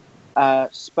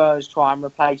Spurs try and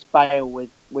replace Bale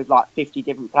with like 50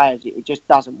 different players, it just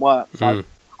doesn't work. So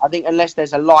I think unless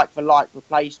there's a like for like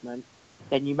replacement,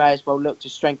 then you may as well look to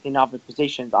strengthen other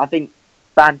positions. I think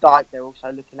Van Dijk they're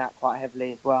also looking at quite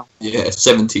heavily as well. Yeah,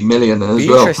 70 million as well.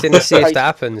 It'll be interesting to see if that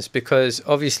happens, because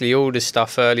obviously all the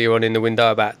stuff earlier on in the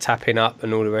window about tapping up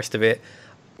and all the rest of it,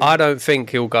 I don't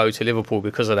think he'll go to Liverpool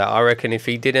because of that. I reckon if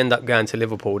he did end up going to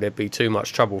Liverpool, there'd be too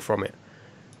much trouble from it.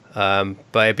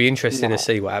 But it'd be interesting to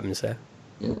see what happens there.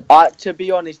 Yeah. To be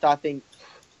honest, I think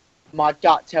my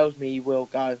gut tells me he will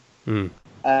go.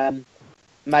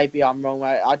 Maybe I'm wrong.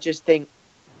 I just think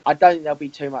I don't think there'll be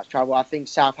too much trouble. I think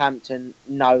Southampton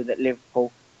know that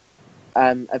Liverpool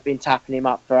have been tapping him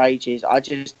up for ages.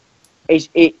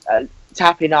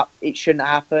 Tapping up. It shouldn't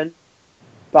happen,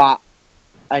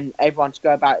 and everyone's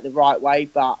go about it the right way,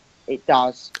 but it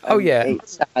does.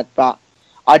 It's sad, but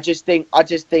I just think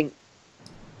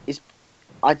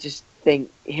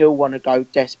he'll want to go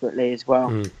desperately as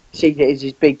well. See it as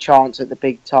his big chance at the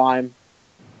big time.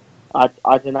 I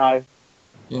don't know.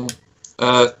 Yeah.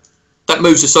 That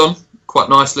moves us on quite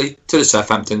nicely to the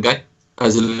Southampton game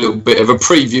as a little bit of a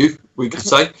preview, we could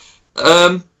say.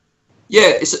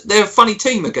 They're a funny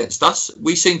team against us.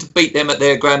 We seem to beat them at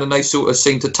their ground and they sort of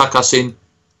seem to tuck us in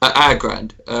at our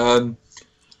ground.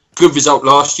 Good result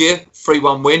last year,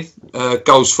 3-1 win.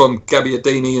 Goals from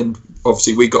Gabbiadini, and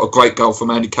obviously we got a great goal from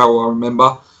Andy Carroll, I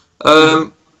remember.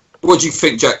 What do you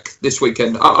think, Jack, this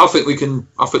weekend? I think we can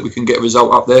get a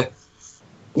result up there.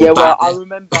 Yeah, well, I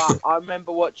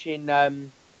remember watching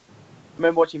Van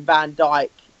Dijk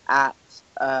at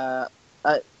the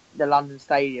London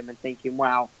Stadium and thinking,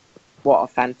 wow, what a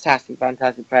fantastic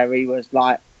player he was.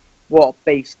 Like, what a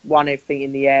beast, won everything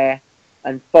in the air.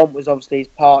 And Font was obviously his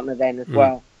partner then as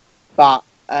well. But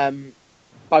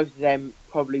both of them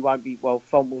probably won't be,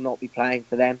 Font will not be playing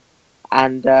for them.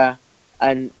 And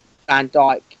Van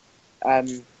Dijk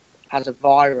has a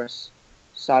virus.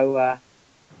 So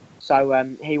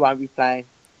he won't be playing.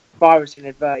 Virus in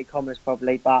inverted commas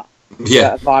probably, but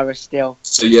Yeah. virus still.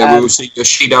 So yeah, we will see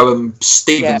Yoshido and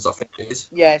Stevens. I think it is.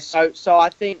 Yeah. So I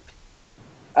think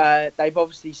they've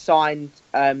obviously signed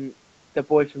the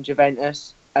boy from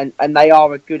Juventus, and they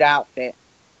are a good outfit.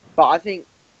 But I think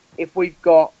if we've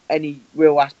got any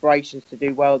real aspirations to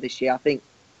do well this year, I think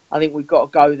we've got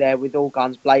to go there with all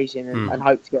guns blazing and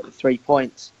hope to get the 3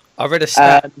 points. I read a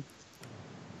stat.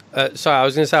 Sorry, I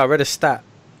was going to say I read a stat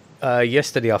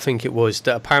yesterday. I think it was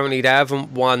that apparently they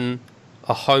haven't won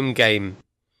a home game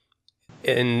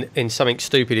in something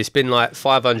stupid. It's been like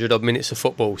 500 odd minutes of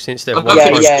football since they've won. I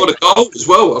think they've scored a goal as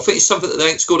well. I think it's something that they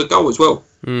ain't scored a goal as well.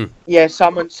 Yeah,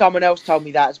 someone else told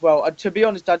me that as well. To be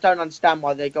honest, I don't understand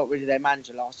why they got rid of their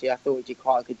manager last year. I thought he did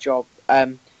quite a good job.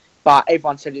 But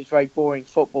everyone said it was very boring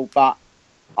football. But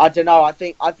I don't know. I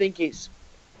think it's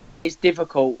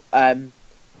difficult the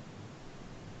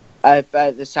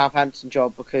Southampton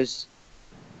job because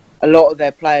a lot of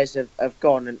their players have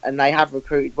gone and they have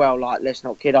recruited well. Like, let's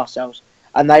not kid ourselves.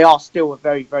 And they are still a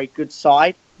very, very good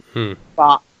side.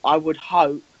 But I would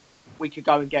hope we could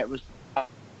go and get results.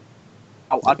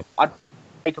 I'd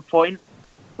make a point,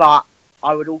 but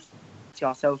I would also see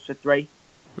ourselves for 3.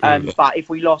 But if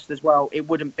we lost as well, it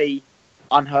wouldn't be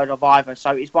unheard of either.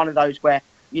 So it's one of those where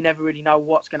you never really know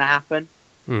what's going to happen.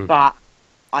 But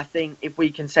I think if we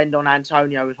can send on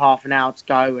Antonio with half an hour to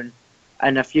go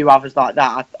and a few others like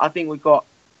that, I think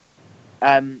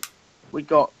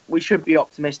we should be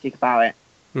optimistic about it.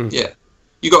 Yeah,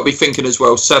 you got to be thinking as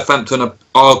well. Southampton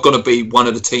are going to be one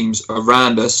of the teams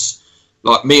around us.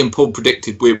 Like me and Paul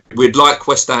predicted, we'd like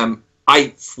West Ham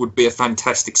 8th would be a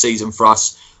fantastic season for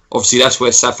us. Obviously, that's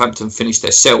where Southampton finished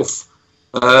themselves.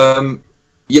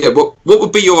 Yeah, what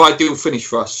would be your ideal finish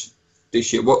for us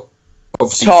this year? What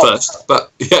obviously top. First,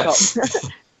 but yeah,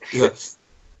 yeah.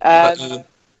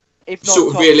 If not sort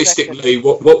of top, realistically,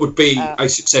 what would be a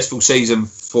successful season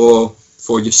for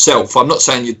yourself? I'm not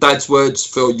saying your dad's words,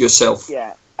 for yourself.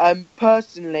 Yeah.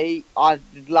 Personally, I'd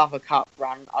love a cup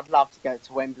run. I'd love to go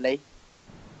to Wembley.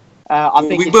 I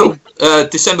think we will.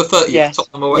 December 30th, yes,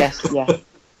 Tottenham away. Yes, yeah.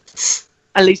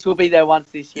 At least we'll be there once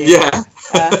this year.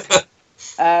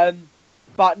 Yeah.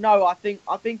 But no, I think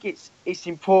it's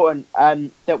important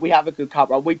that we have a good cup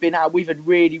run. We've had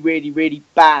really, really, really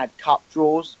bad cup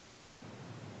draws.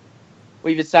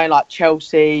 We've been saying like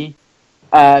Chelsea,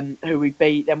 who we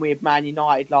beat. Then we had Man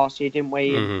United last year, didn't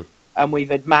we? And we've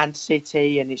had Man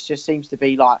City, and it just seems to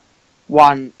be like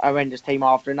one horrendous team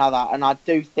after another. And I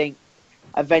do think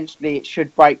eventually it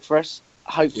should break for us.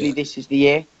 Hopefully this is the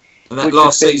year. And that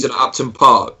last season at Upton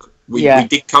Park, we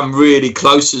did come really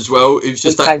close as well. It was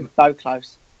just came so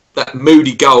close. That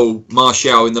moody goal,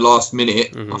 Martial, in the last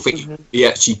minute. I think he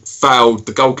actually fouled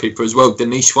the goalkeeper as well,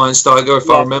 didn't he, Schweinsteiger, if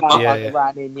I remember?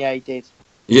 Ran in. Yeah, he did.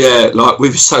 Yeah, like we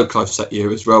were so close that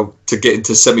year as well to get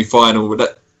into semi-final. With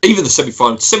that, even the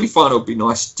semi-final would be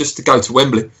nice just to go to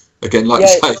Wembley again, like you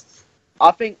say.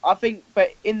 I think,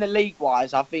 but in the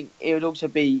league-wise, I think it would also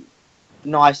be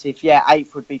nice if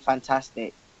 8th would be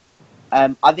fantastic.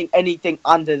 I think anything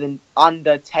under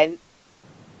 10th,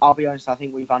 I'll be honest, I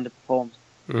think we've underperformed.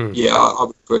 Yeah, I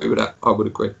would agree with that. I would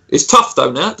agree. It's tough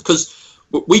though now because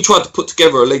we tried to put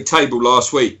together a league table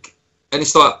last week, and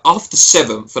it's like after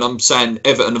 7th, and I'm saying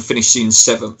Everton are finishing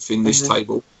 7th in this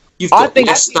table. You've got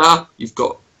Leicester. You've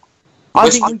got. I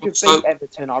think we could beat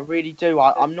Everton. I really do.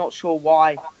 I'm not sure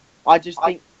why. I just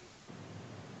think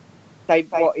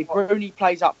if Rooney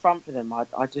plays up front for them,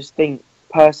 I just think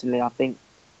personally, I think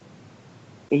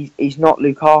he's not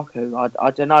Lukaku.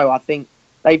 I don't know. I think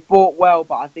they fought well,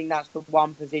 but I think that's the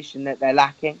one position that they're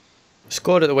lacking.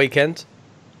 Scored at the weekend.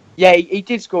 Yeah, he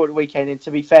did score at the weekend, and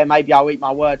to be fair, maybe I'll eat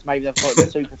my words. Maybe they've got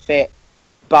super fit.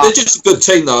 But they're just a good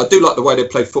team, though. I do like the way they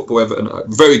play football, Everton.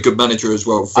 Very good manager as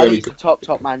well. Very good.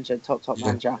 Top manager. Top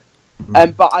manager.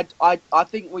 But I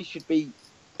think we should be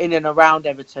in and around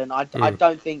Everton. I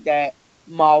don't think they're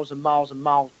miles and miles and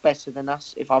miles better than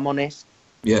us, if I'm honest.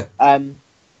 Yeah.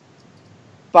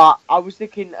 But I was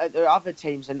looking at the other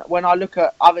teams, and when I look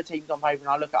at other teams on paper and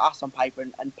I look at us on paper,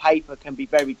 and paper can be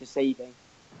very deceiving.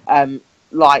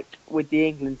 Like with the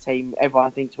England team,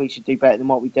 everyone thinks we should do better than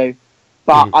what we do.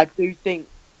 But I do think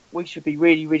we should be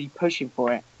really, really pushing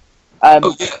for it. Yeah,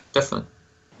 definitely.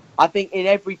 I think in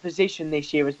every position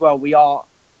this year as well,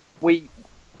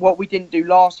 what we didn't do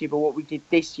last year, but what we did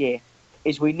this year,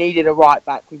 is we needed a right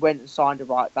back. We went and signed a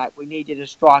right back. We needed a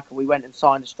striker. We went and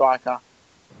signed a striker.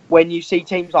 When you see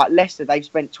teams like Leicester, they've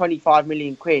spent 25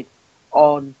 million quid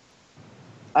on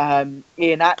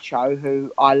Iheanacho,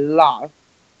 who I love,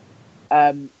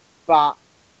 but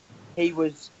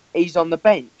he's on the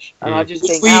bench, and I just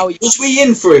think was we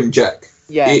in for him, Jack?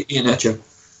 Yeah, Iheanacho.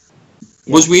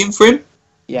 Was we in for him?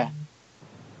 Yeah.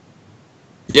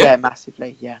 Yeah,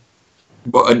 massively. Yeah.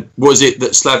 And was it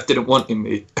that Slav didn't want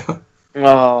him?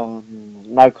 Oh,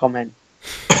 no comment.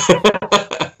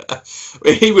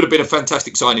 He would have been a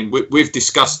fantastic signing. We've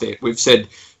discussed it. We've said,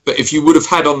 but if you would have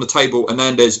had on the table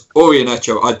Hernandez or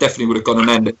Iheanacho, I definitely would have gone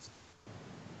Hernandez.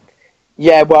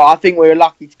 Yeah, well, I think we were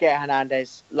lucky to get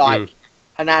Hernandez.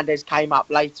 Hernandez came up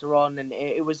later on, and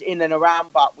it was in and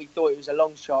around, but we thought it was a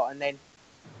long shot, and then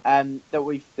that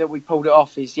we pulled it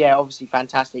off is obviously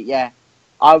fantastic. Yeah,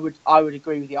 I would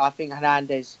agree with you. I think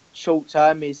Hernandez short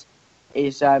term it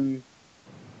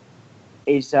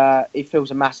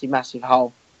fills a massive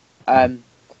hole, and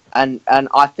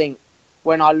I think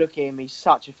when I look at him, he's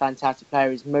such a fantastic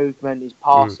player. His movement, his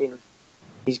passing,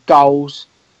 his goals,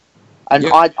 and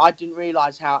I didn't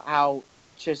realise how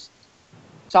just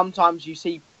sometimes you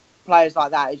see players like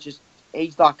that.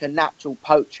 He's like a natural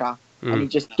poacher. And he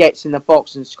just gets in the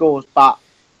box and scores. But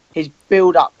his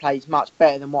build-up play is much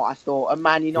better than what I thought. And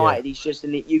Man United, he's just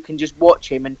you can just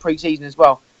watch him, and pre-season as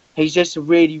well. He's just a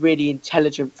really, really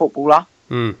intelligent footballer.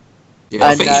 Yeah,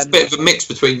 I think he's a bit of a mix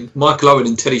between Michael Owen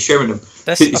and Teddy Sheringham.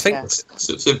 I think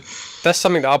that's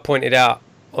something that I pointed out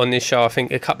on this show, I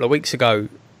think, a couple of weeks ago.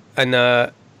 And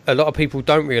a lot of people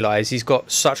don't realise he's got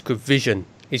such good vision.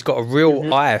 He's got a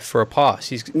real eye for a pass.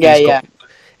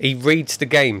 He reads the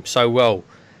game so well.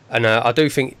 And I do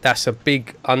think that's a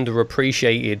big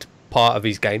underappreciated part of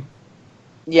his game.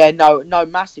 Yeah, no,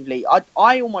 massively.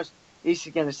 I almost, this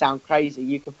is going to sound crazy.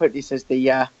 You could put this as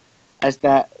the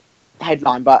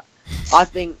headline, but I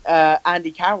think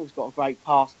Andy Carroll's got a great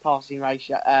passing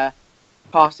ratio. I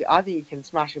think he can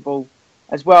smash a ball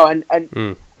as well. And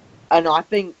I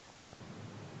think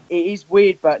it is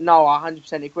weird, but no, I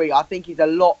 100% agree. I think he's a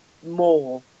lot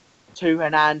more to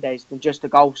Hernandez than just a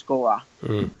goal scorer.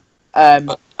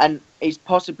 And he's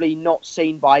possibly not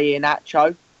seen by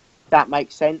Iheanacho. That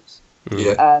makes sense.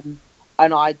 Yeah.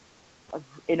 And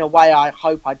in a way, I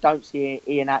hope I don't see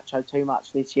Iheanacho too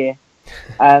much this year.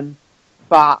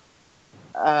 But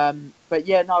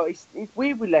yeah, no, it's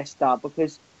weird with Leicester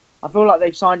because I feel like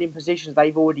they've signed in positions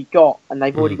they've already got, and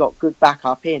they've already got good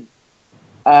backup in.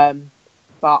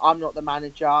 But I'm not the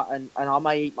manager, and I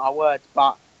may eat my words,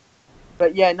 but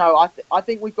yeah, no, I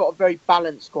think we've got a very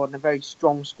balanced squad and a very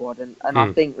strong squad, and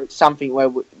I think it's something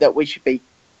that we should be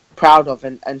proud of,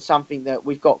 and something that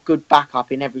we've got good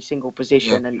backup in every single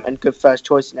position, and good first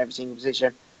choice in every single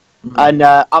position. And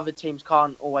other teams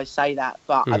can't always say that,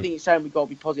 but I think it's something we've got to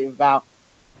be positive about.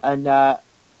 And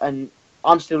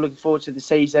I'm still looking forward to the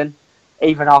season,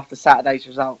 even after Saturday's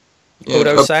result. Yeah.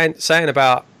 Although saying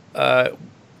about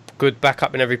good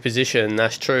backup in every position,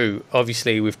 that's true.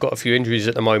 Obviously, we've got a few injuries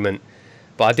at the moment.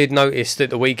 But I did notice that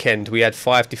the weekend we had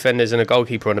 5 defenders and a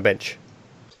goalkeeper on the bench.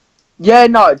 Yeah,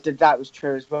 no, that was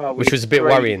true as well. Which was a bit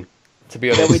worrying, to be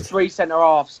honest. There were 3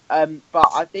 centre-halves.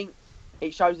 But I think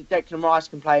it shows that Declan Rice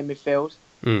can play in midfield,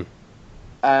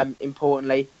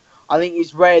 importantly. I think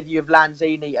it's rare that you have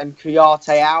Lanzini and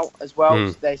Kouyaté out as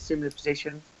well. So they're similar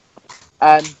positions.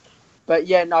 But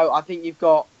yeah, no, I think you've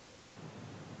got...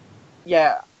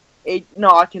 Yeah,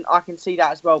 I can see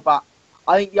that as well, but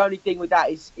I think the only thing with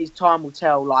that is time will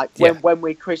tell. Like when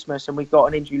we're Christmas and we've got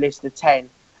an injury list of 10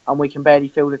 and we can barely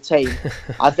field a team,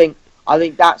 I think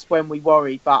that's when we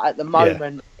worry. But at the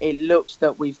moment, it looks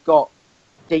that we've got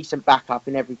decent backup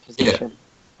in every position. Yeah.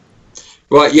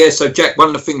 Right, yeah. So Jack, one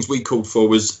of the things we called for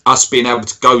was us being able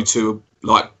to go to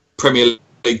like Premier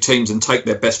League teams and take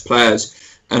their best players.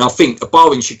 And I think,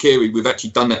 barring Shaqiri, we've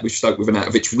actually done that with Stoke with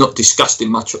Ivanovic. We've not discussed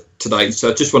him much today.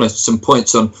 So I just wanted some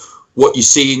points on what you're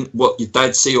seeing, what your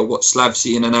dad see, or what Slav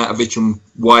see in Ivanovic and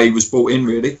why he was brought in,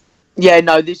 really. Yeah,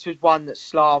 no, this was one that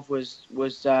Slav was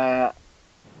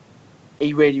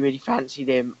he really, really fancied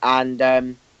him. And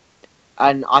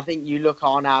I think you look at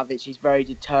Ivanovic, he's very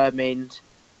determined,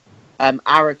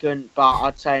 arrogant, but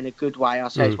I'd say in a good way.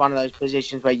 I'd say it's one of those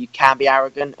positions where you can be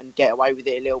arrogant and get away with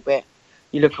it a little bit.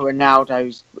 You look at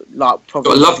Ronaldo's probably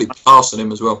got a lovely pass on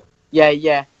him as well.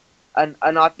 Yeah, and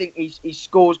I think he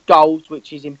scores goals,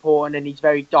 which is important, and he's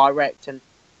very direct. And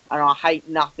I hate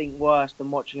nothing worse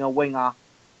than watching a winger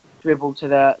dribble to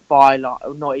the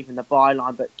byline, not even the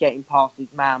byline, but getting past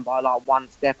his man by like one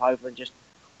step over and just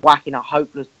whacking a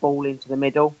hopeless ball into the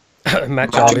middle.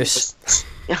 Matt Jarvis.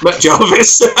 Matt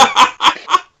Jarvis.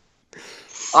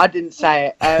 I didn't say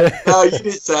it. No, you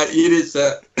didn't say it. You didn't say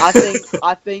it. I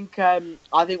think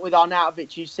with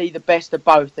Arnautovic you see the best of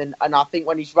both, and I think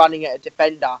when he's running at a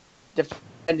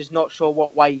defender's not sure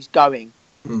what way he's going,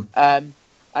 and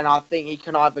I think he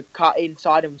can either cut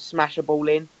inside and smash a ball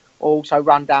in, or also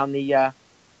run down the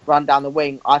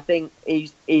wing. I think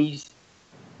he's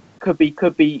could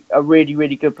be a really,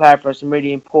 really good player for us and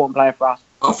really important player for us.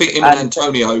 I think him and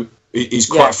Antonio is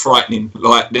quite frightening.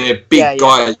 Like, they're big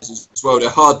guys as well. They're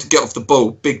hard to get off the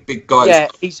ball. Big guys. Yeah,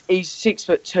 he's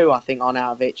 6'2", I think,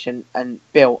 Arnautovic and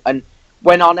built. And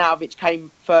when Arnautovic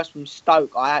came first from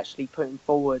Stoke, I actually put him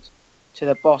forward to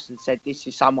the boss and said, this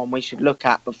is someone we should look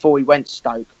at before he went to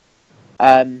Stoke.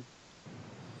 And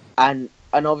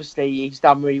obviously he's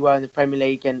done really well in the Premier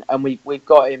League, and we've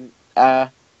got him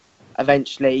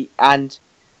eventually. And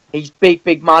he's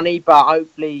big money, but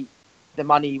hopefully the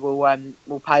money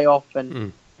will pay off,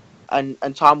 and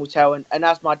time will tell. And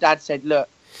as my dad said, look,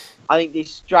 I think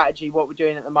this strategy, what we're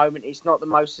doing at the moment, is not the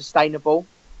most sustainable,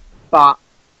 but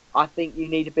I think you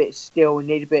need a bit of skill, you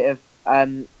need a bit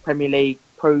of Premier League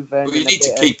proven. Well, you need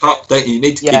to keep up, don't you? You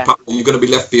need to keep up, or you're going to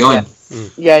be left behind.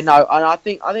 No, and I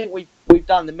think we've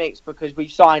done the mix, because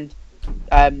we've signed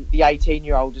the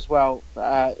 18-year-old as well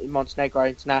in Montenegro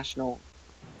international.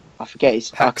 I forget his.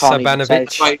 Haksabanovic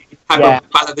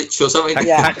or something.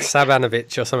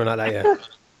 Haksabanovic or something like that. Yeah.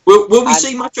 Will we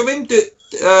see much of him?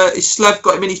 Is Slav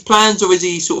got him in his plans, or is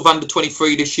he sort of under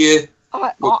 23 this year?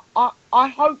 I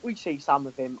hope we see some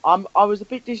of him. I was a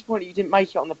bit disappointed he didn't make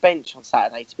it on the bench on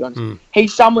Saturday, to be honest.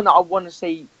 He's someone that I want to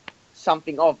see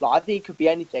something of. Like, I think he could be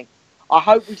anything. I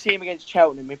hope we see him against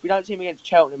Cheltenham. If we don't see him against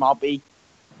Cheltenham, I'll be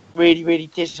really, really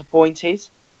disappointed.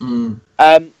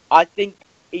 I think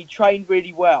he trained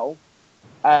really well,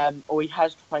 or he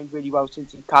has trained really well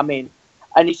since he's come in.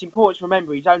 And it's important to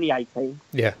remember he's only 18.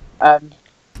 Yeah.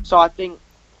 So I think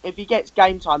if he gets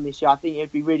game time this year, I think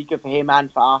it'd be really good for him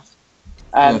and for us.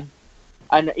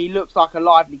 And he looks like a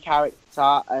lively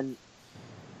character, and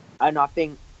I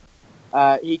think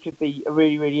he could be a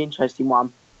really, really interesting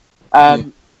one.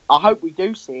 I hope we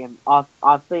do see him.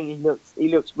 I think he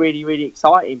looks really, really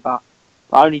exciting, but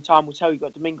only time will tell. You've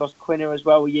got Domingos Quina as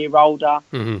well, a year older.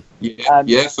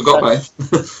 Forgot about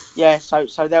him.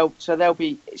 So they'll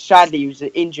be. Sadly, he was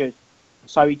injured,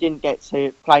 so he didn't get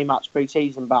to play much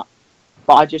pre-season. But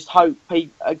I just hope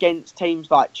against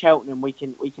teams like Cheltenham, we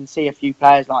can see a few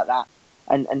players like that,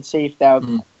 and see if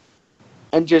they'll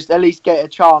and just at least get a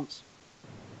chance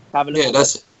to have a look. Yeah,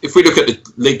 if we look at the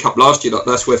League Cup last year,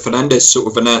 that's where Fernandes sort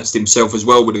of announced himself as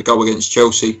well with a goal against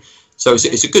Chelsea. So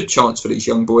it's a good chance for these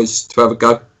young boys to have a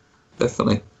go,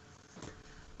 definitely.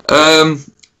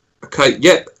 Okay,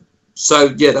 yeah.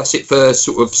 So yeah, that's it for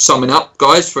sort of summing up,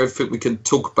 guys, for everything we can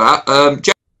talk about.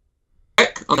 Jack,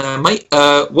 mate,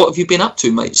 what have you been up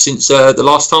to, mate, since the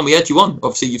last time we had you on?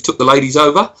 Obviously, you've took the ladies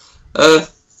over. What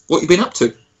have you been up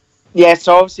to? Yeah,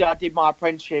 so obviously I did my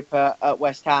apprenticeship at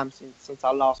West Ham since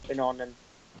I last been on,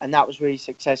 and that was really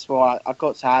successful. I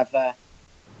got to have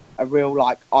a real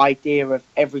idea of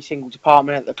every single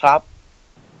department at the club,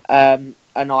 and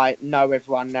I know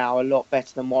everyone now a lot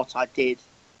better than what I did,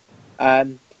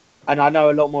 and I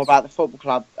know a lot more about the football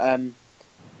club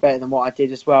better than what I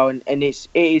did as well, and it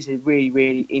is a really,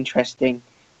 really interesting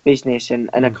business and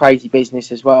a crazy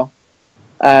business as well.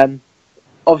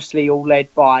 Obviously all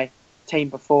led by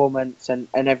team performance and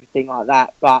everything like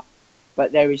that, but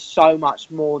there is so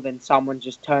much more than someone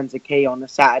just turns a key on a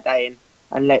Saturday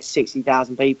and lets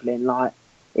 60,000 people in. Like,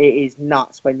 it is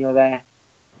nuts when you're there.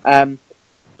 But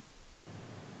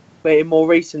in more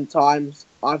recent times,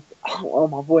 my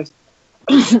voice.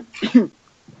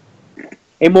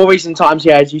 In more recent times,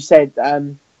 yeah, as you said,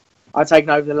 I've taken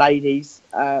over the ladies,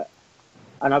 and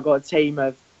I've got a team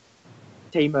of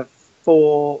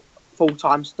 4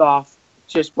 full-time staff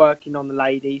just working on the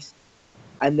ladies,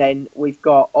 and then we've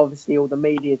got obviously all the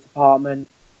media department,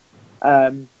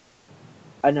 and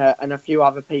a few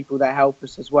other people that help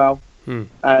us as well.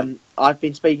 I've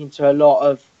been speaking to a lot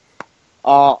of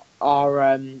our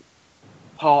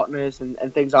partners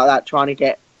and things like that, trying to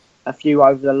get a few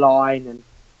over the line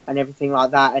and everything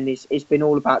like that. And it's been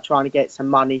all about trying to get some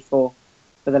money for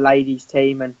the ladies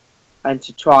team and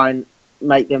to try and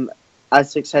make them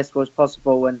as successful as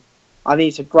possible. And I think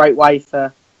it's a great way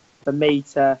for me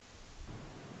to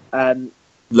learn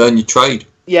your trade.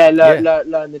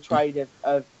 Learn the trade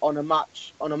of on a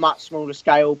much smaller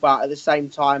scale, but at the same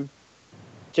time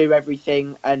do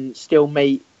everything and still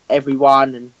meet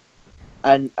everyone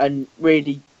and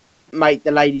really make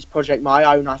the ladies project my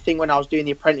own. I think when I was doing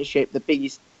the apprenticeship, the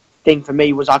biggest thing for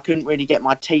me was I couldn't really get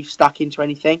my teeth stuck into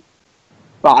anything.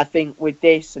 But I think with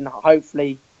this, and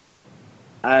hopefully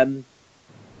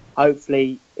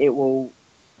it will,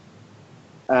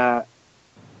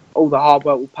 all the hard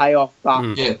work will pay off.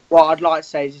 But what I'd like to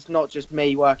say is it's not just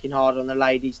me working hard on the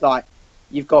ladies. Like,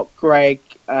 you've got Greg,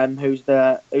 who's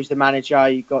the manager.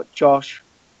 You've got Josh,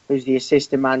 who's the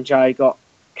assistant manager. You've got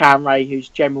Karen Ray, who's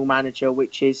general manager,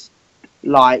 which is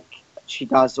like, she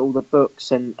does all the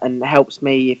books and helps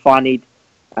me if I need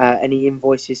any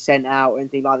invoices sent out or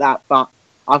anything like that. But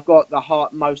I've got the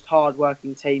most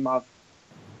hard-working team I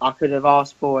could have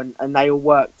asked for, and they all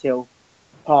work till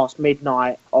past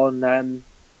midnight on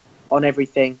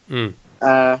everything,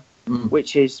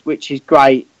 which is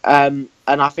great. And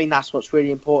I think that's what's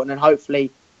really important. And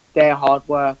hopefully, their hard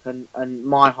work and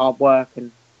my hard work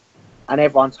and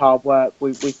everyone's hard work,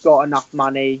 we've got enough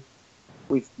money.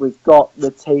 We've got the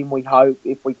team. We hope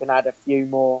if we can add a few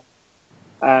more.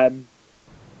 And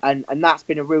that's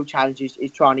been a real challenge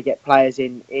is trying to get players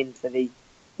into the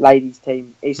ladies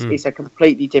team. It's a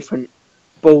completely different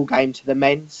ball game to the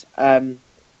men's,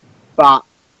 but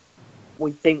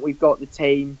we think we've got the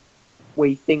team.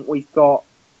 We think we've got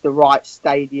the right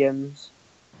stadiums.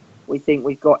 We think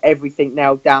we've got everything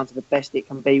nailed down to the best it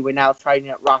can be. We're now training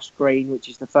at Rush Green, which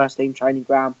is the first team training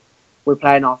ground. We're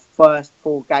playing our first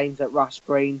 4 games at Rush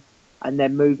Green and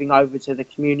then moving over to the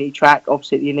community track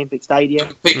opposite the Olympic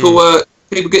Stadium.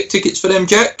 People get tickets for them,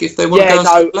 Jack, if they want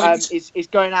to go. It's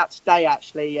going out today,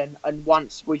 actually, and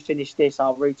once we finish this,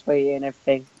 I'll retweet it and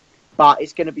everything. But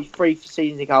it's going to be free for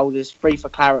season ticket holders, free for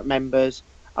Claret members,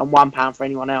 and £1 for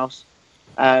anyone else.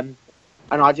 And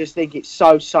I just think it's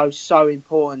so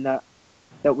important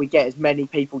that we get as many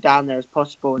people down there as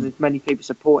possible and as many people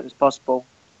supporting as possible.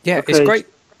 Yeah, it's great.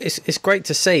 It's great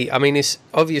to see. I mean, it's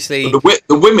obviously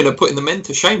the women are putting the men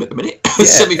to shame at the minute. Yeah,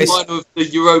 semi-final of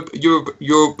the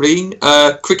European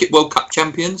Cricket World Cup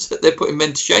champions, that they're putting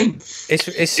men to shame.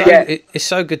 It's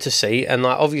so good to see, and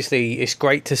like obviously it's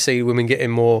great to see women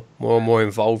getting more and more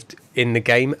involved in the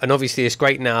game. And obviously it's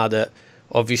great now that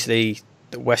obviously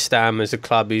West Ham as a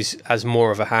club has more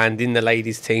of a hand in the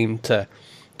ladies team to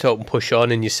help push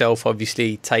on, and yourself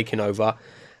obviously taking over.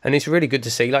 And it's really good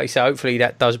to see, like you say, hopefully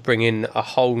that does bring in a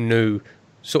whole new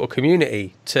sort of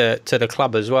community to the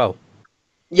club as well.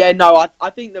 Yeah, no, I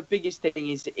think the biggest thing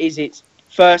is it's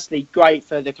firstly great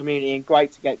for the community and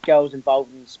great to get girls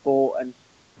involved in sport, and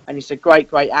it's a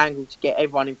great angle to get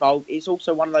everyone involved. It's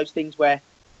also one of those things where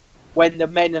when the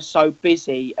men are so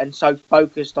busy and so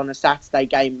focused on a Saturday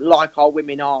game, like our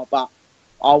women are, but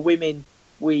our women,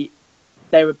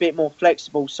 they're a bit more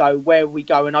flexible. So where we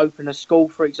go and open a school,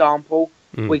 for example,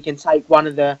 we can take one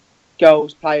of the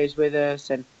girls players with us,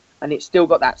 and it's still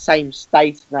got that same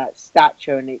status and that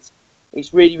stature, and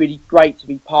it's really great to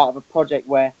be part of a project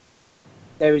where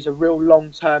there is a real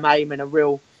long-term aim and a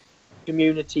real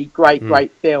community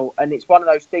great feel. And it's one of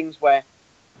those things where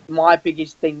my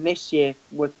biggest thing this year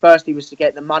was to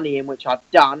get the money in, which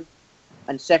I've done,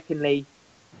 and secondly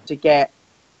to get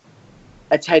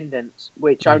attendance,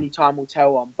 which only time will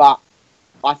tell on. But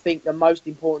I think the most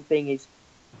important thing is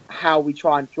how we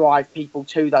try and drive people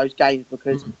to those games,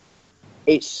 because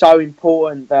it's so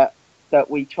important that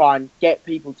we try and get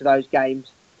people to those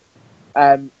games.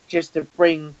 Just to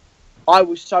bring, I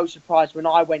was so surprised when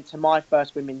I went to my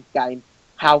first women's game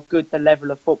how good the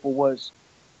level of football was,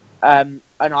 and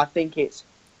I think it's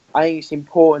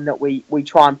important that we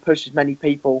try and push as many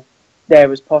people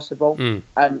there as possible.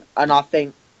 And I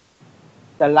think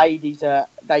the ladies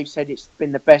they've said it's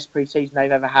been the best pre-season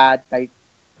they've ever had. They've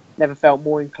never felt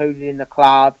more included in the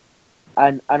club,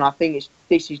 and I think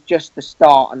this is just the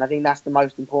start, and I think that's the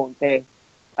most important thing.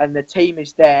 And the team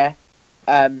is there.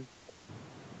 And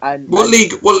what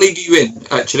league are you in?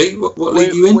 Actually, what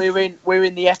league are you in? We're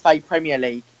in the FA Premier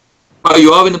League. Oh,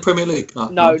 you are in the Premier League? Oh,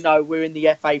 no, nice. No, we're in the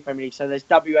FA Premier League. So there's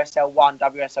WSL 1,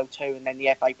 WSL 2, and then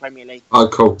the FA Premier League. Oh,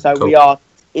 cool. So cool. We are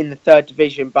in the 3rd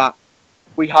division, but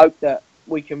we hope that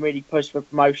we can really push for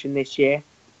promotion this year.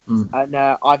 And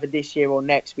either this year or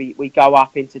next, we go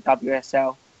up into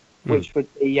WSL, which would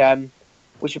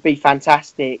be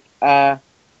fantastic.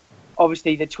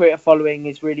 Obviously, the Twitter following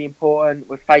is really important,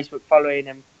 with Facebook following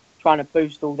and trying to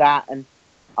boost all that. And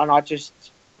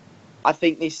I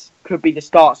think this could be the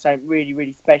start of something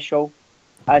really special.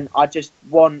 And I just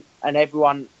want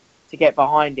everyone to get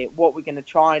behind it. What we're going to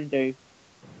try and do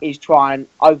is try and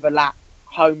overlap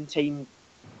home team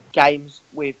games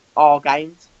with our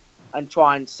games, and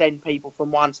try and send people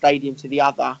from one stadium to the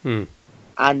other.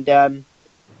 And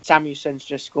Samuelson's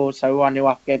just scored, so 1-0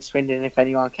 up against Swindon. If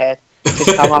anyone cared,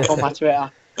 just come up on my Twitter.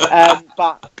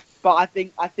 But I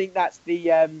think that's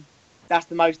the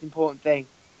most important thing.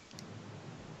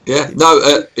 Yeah,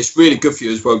 no, it's really good for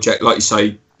you as well, Jack. Like you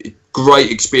say, great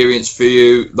experience for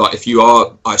you. Like if you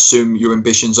are, I assume your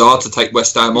ambitions are to take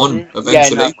West Ham on eventually. Yeah,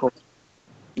 no, of course.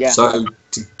 Yeah. So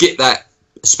to get that,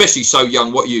 especially so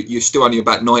young, you're still only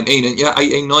about 19, aren't you?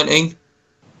 18, 19?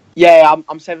 Yeah,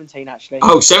 I'm 17 actually.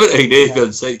 Oh, 17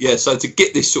 even. So to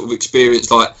get this sort of experience,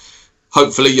 like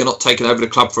hopefully you're not taking over the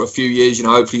club for a few years. You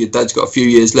know, hopefully your dad's got a few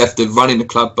years left of running the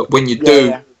club. But when you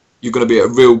do, you're going to be a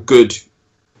real good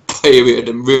period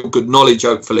and real good knowledge,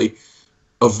 hopefully,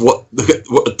 of what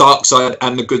the dark side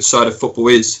and the good side of football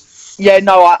is. Yeah,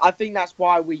 no, I think that's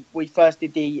why we first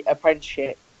did the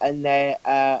apprenticeship and they're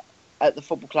at the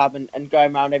football club and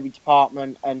going around every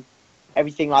department and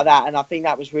everything like that. And I think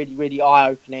that was really, really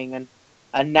eye-opening.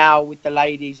 And now with the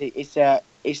ladies,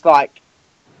 it's like,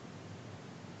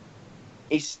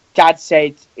 his dad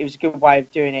said it was a good way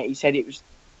of doing it. He said it was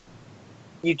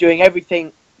you're doing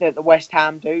everything that the West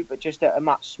Ham do, but just at a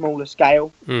much smaller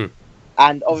scale. Mm.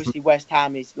 And obviously West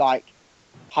Ham is like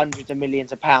hundreds of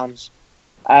millions of pounds.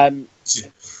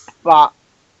 But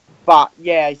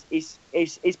yeah,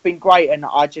 it's been great, and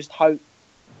I just hope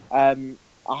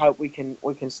we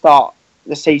can start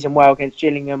the season well against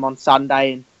Gillingham on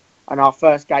Sunday, and our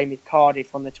first game is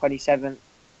Cardiff on the 27th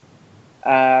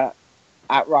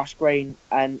at Rush Green,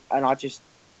 and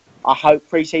I hope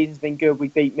pre-season's been good. We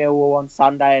beat Millwall on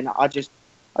Sunday, and I just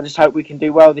hope we can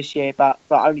do well this year, but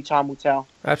only time will tell.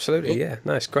 Absolutely, yeah.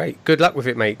 No, it's great. Good luck with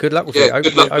it, mate. Good luck with it. Hope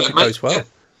it goes well. Yeah.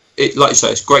 Like you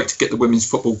say, it's great to get the women's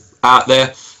football out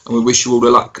there, and we wish you all the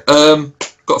luck.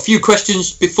 Got a few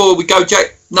questions before we go,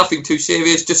 Jack. Nothing too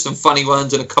serious, just some funny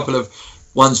ones and a couple of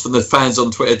ones from the fans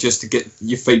on Twitter just to get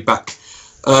your feedback.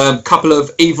 Couple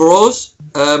of either-ors.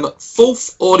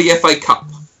 Fourth or the FA Cup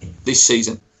this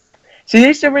season? See,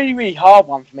 this is a really, really hard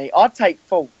one for me. I'd take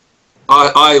fourth.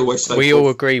 I always say we fourth. all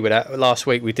agree with that. Last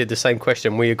week we did the same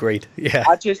question. We agreed. Yeah.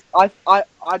 I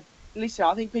listen,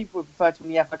 I think people would prefer to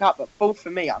win the FA Cup, but fourth for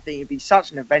me, I think it'd be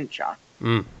such an adventure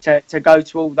to go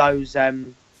to all those.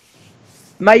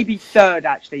 Maybe third,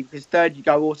 actually, because third you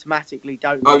go automatically,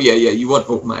 don't you? Oh, yeah, you want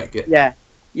automatic,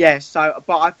 Yeah, so,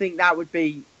 but I think it would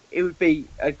be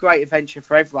a great adventure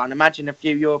for everyone. Imagine a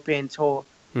few European tour,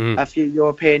 a few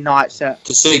European nights to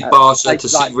see Barca, to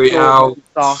see Real.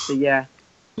 Barca, yeah.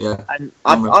 And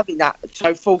I think that,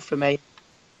 so fourth for me.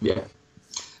 Yeah.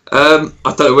 I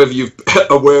don't know whether you're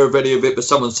aware of any of it, but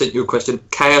someone sent you a question.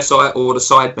 KSI or the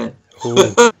Sidemen?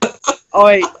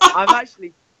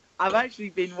 I've actually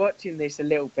been watching this a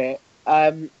little bit.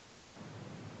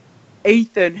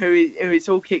 Ethan, who it's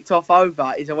all kicked off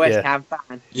over, is a West Ham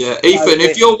fan. Yeah, Ethan,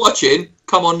 if you're watching,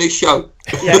 come on this show.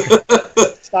 Yeah.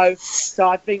 So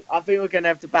I think we're going to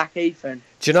have to back Ethan.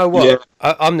 Do you know what? Yeah.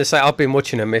 I'm the same. I've been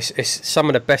watching them. It's some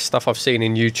of the best stuff I've seen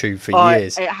in YouTube for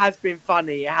years. It has been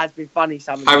funny.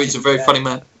 Harry's a very funny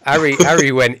man.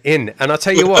 Harry went in, and I'll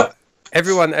tell you what.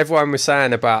 Everyone was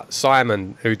saying about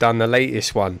Simon, who done the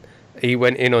latest one. He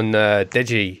went in on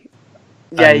Deji.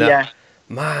 Yeah.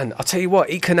 Man, I'll tell you what.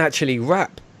 He can actually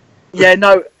rap. Yeah,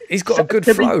 no. He's got a good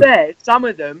flow. To be fair, some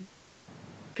of them,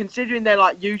 considering they're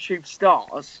like YouTube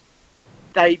stars,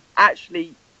 they've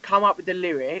actually come up with the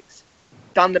lyrics,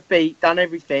 done the beat, done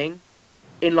everything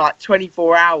in like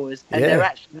 24 hours, and they're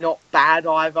actually not bad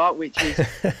either, which is,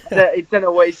 I don't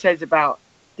know what it says about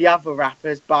the other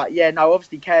rappers, but yeah, no,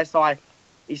 obviously KSI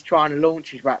is trying to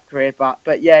launch his rap career,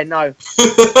 but yeah, no.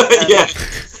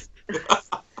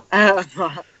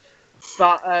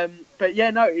 But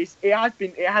yeah, no, it has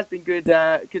been good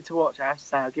to watch. I have to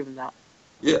say, I'll give him that.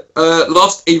 Yeah.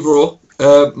 Last either-or,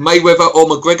 Mayweather or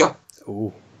McGregor?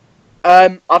 Ooh.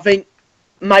 I think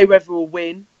Mayweather will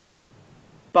win,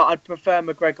 but I'd prefer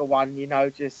McGregor one. You know,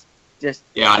 just.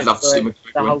 Yeah, I'd love to see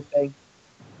McGregor the win. whole thing.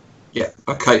 Yeah.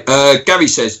 Okay. Gary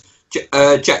says,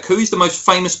 Jack, who is the most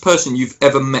famous person you've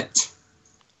ever met?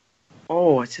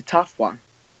 Oh, it's a tough one.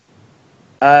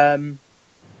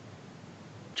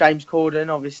 James Corden,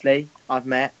 obviously, I've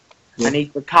met, and he's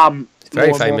become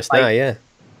very famous now. Yeah,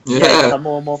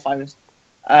 more and more famous.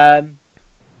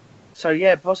 So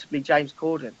yeah, possibly James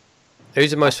Corden.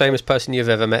 Who's the most famous person you've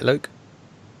ever met, Luke?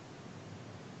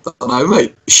 I don't know,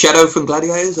 mate. Shadow from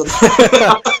Gladiators.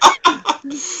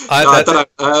 I don't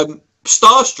know.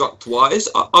 Starstruck-wise,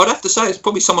 I'd have to say it's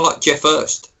probably someone like Jeff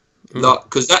Hurst.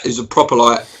 Because that is a proper,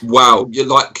 wow. You're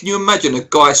like, can you imagine a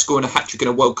guy scoring a hat-trick in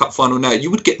a World Cup final now? You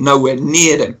would get nowhere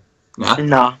near them.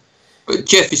 No. But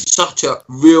Jeff is such a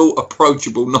real,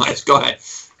 approachable, nice guy.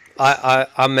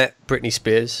 I met Britney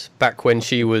Spears back when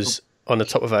she was on the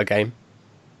top of her game.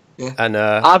 Yeah.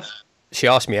 And she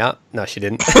asked me out. No, she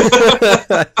didn't.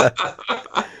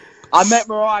 I met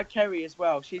Mariah Carey as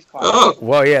well. She's quite good.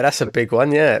 Well, yeah, that's a big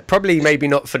one, yeah. Probably maybe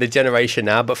not for the generation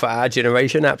now, but for our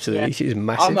generation, absolutely. Yeah. She's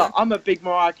massive. I'm a big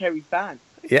Mariah Carey fan.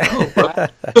 Yeah.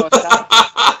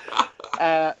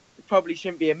 Probably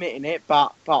shouldn't be admitting it,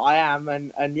 but I am.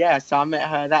 And yeah, so I met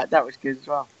her. That was good as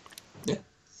well. Yeah.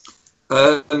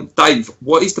 Dave,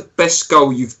 what is the best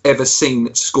goal you've ever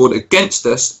seen scored against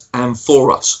us and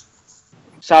for us?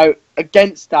 So,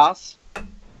 against us,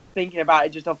 thinking about it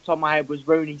just off the top of my head, was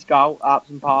Rooney's goal at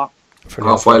Upton Park.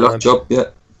 Halfway left job,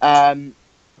 yeah.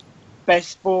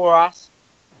 best for us,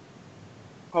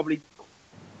 probably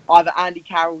either Andy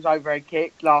Carroll's overhead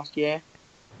kick last year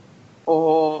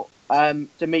or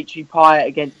Dimitri Payet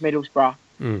against Middlesbrough.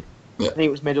 Mm. I think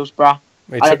it was Middlesbrough.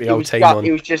 He took the old team on.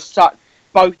 It was just such.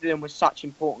 Both of them were such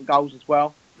important goals as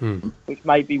well, which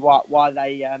may be why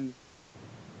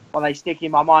they stick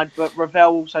in my mind. But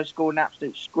Ravel also scored an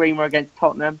absolute screamer against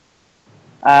Tottenham.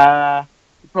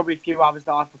 Probably a few others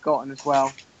that I've forgotten as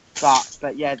well.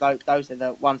 But yeah, those are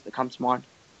the ones that come to mind.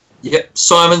 Yep.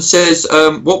 Simon says,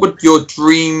 what would your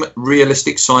dream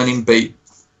realistic signing be?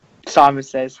 Simon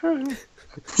says.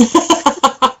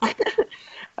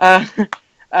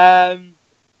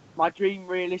 My dream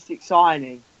realistic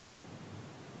signing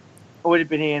would have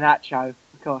been Ian Acho,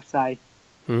 of course, say.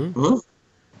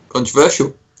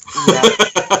 Controversial. Yeah.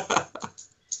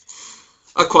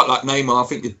 I quite like Neymar. I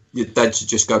think your dad should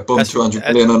just go bomb 200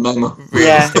 million on Neymar.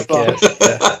 Yeah.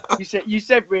 You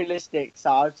said realistic,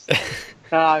 so I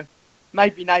don't know.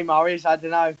 Maybe Neymar is. I don't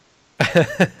know.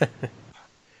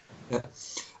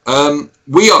 Yeah.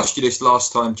 We asked you this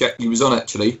last time, Jack. You was on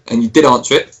actually, and you did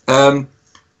answer it.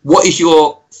 What is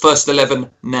your first 11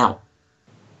 now?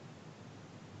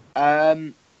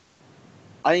 I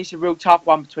think it's a real tough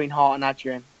one between Hart and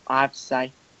Adrian, I have to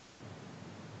say.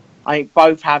 I think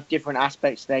both have different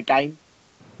aspects to their game.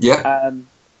 Yeah.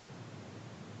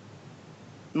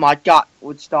 My gut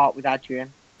would start with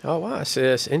Adrian. Oh wow,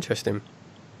 that's interesting.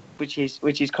 Which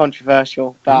is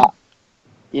controversial, but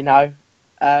you know,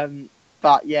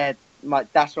 but yeah,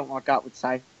 that's what my gut would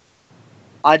say.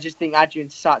 I just think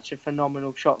Adrian's such a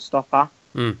phenomenal shot stopper.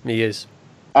 He is.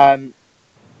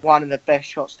 One of the best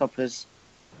shot stoppers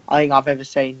I think I've ever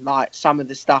seen. Like some of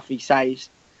the stuff he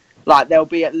saves, like there'll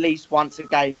be at least once a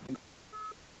game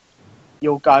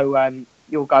you'll go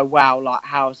wow, like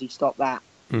how has he stopped that?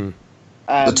 The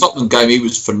Tottenham game, he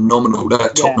was phenomenal.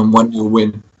 That Tottenham 1-0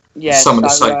 win. Yeah, some of the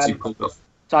saves he pulled off.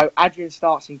 So Adrian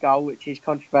starts in goal, which is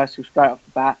controversial straight off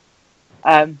the bat.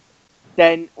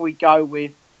 Then we go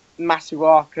with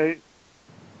Masuaku,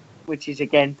 which is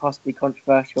again possibly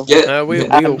controversial. Yeah,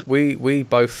 we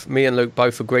both, me and Luke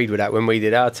both agreed with that when we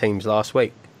did our teams last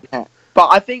week. Yeah. But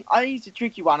I think it's a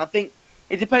tricky one. I think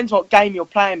it depends what game you're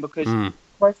playing because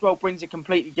Cresswell brings a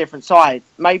completely different side.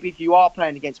 Maybe if you are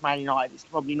playing against Man United, it's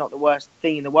probably not the worst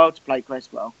thing in the world to play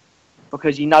Cresswell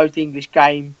because he knows the English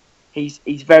game. He's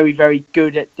very, very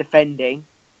good at defending.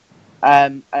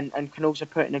 And can also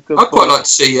put in a good. I'd quite like to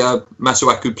see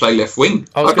Masuaku play left wing.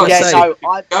 I've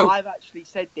actually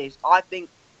said this. I think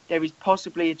there is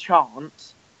possibly a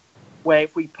chance where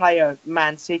if we play a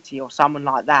Man City or someone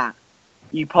like that,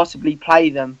 you possibly play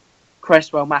them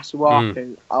Cresswell,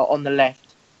 Masuaku on the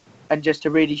left, and just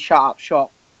to really shut up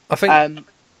shop. I think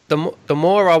the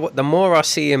more I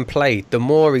see him play, the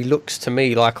more he looks to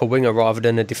me like a winger rather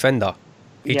than a defender.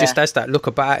 He just has that look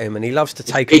about him, and he loves to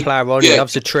take a player on. He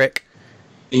loves a trick.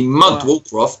 He mugged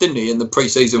Walker off, didn't he, in the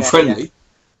pre-season friendly? Yeah.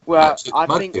 Well, I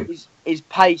think his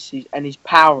pace and his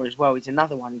power as well is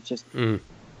another one. He's just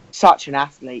such an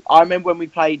athlete. I remember when we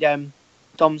played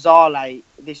Domzale,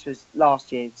 this was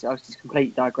last year, so I was just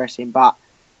completely digressing, but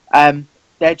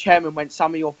their chairman went,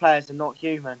 some of your players are not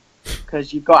human,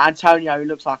 because you've got Antonio, who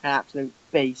looks like an absolute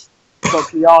beast. You've got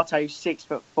Kyoto, who's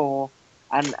 6'4",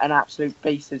 and an absolute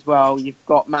beast as well. You've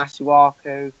got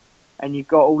Masuaku, and you've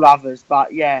got all others,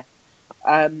 but yeah.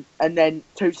 And then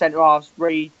two centre-halves,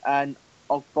 Reed and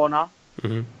Ogbonna.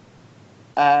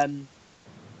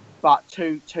 But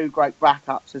two great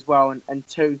backups as well, and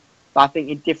two that I think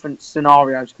in different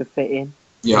scenarios could fit in.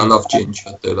 Yeah, I love Ginge.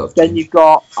 I do love Ginge. Then you've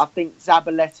got, I think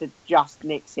Zabaleta just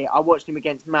nicks it. I watched him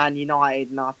against Man United,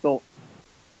 and I thought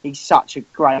he's such a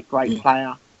great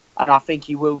player, and I think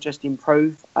he will just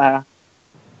improve. I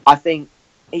think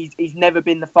he's never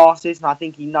been the fastest, and I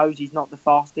think he knows he's not the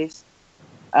fastest.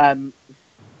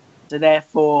 So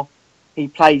therefore, he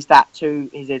plays that to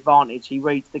his advantage. He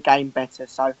reads the game better,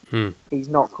 so he's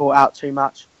not caught out too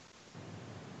much.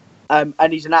 And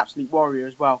he's an absolute warrior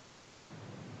as well,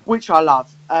 which I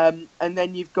love. And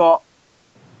then you've got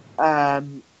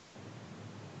Kouyaté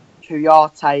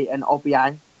and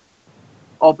Obiang.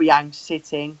 Obiang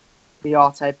sitting,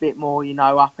 Kouyaté a bit more,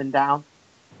 up and down.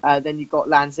 Then you've got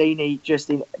Lanzini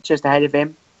just ahead of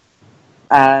him.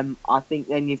 I think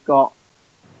then you've got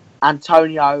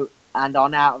Antonio and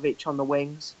Arnautovic on the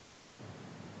wings,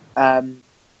 and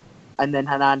then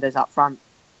Hernandez up front.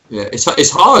 Yeah,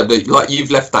 it's hard. Like you've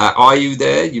left that Ayew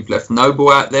there, you've left Noble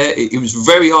out there. It was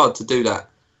very hard to do that.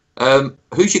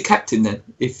 Who's your captain then?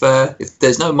 If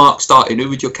there's no Mark starting, who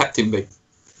would your captain be?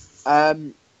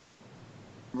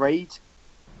 Reed.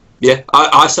 Yeah,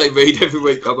 I say Reed every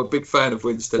week. I'm a big fan of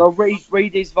Winston. Well,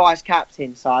 Reed is vice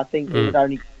captain, so I think it would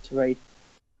only go to read.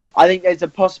 I think there's a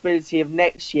possibility of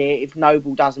next year, if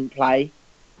Noble doesn't play,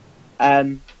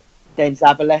 then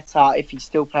Zabaleta, if he's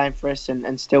still playing for us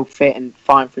and still fit and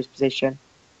fine for his position,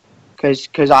 because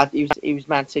he was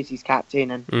Man City's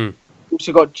captain, and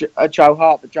also got Joe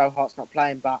Hart, but Joe Hart's not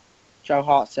playing, but Joe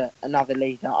Hart's another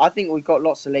leader. I think we've got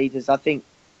lots of leaders. I think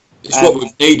it's what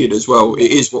we've needed as well.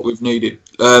 It is what we've needed.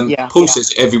 Paul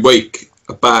says every week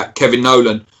about Kevin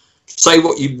Nolan. Say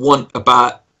what you want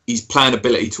about his playing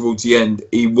ability towards the end.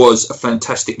 He was a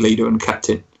fantastic leader and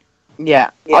captain.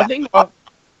 Yeah. I think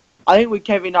with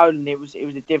Kevin Nolan, it was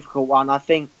a difficult one. I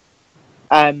think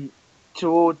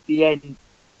towards the end,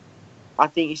 I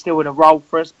think he's still in a role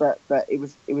for us, but it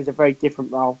was a very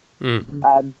different role.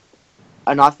 And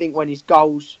I think when his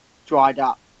goals dried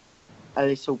up a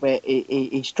little bit,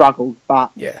 he struggled.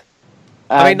 But yeah,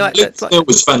 Lucas Neal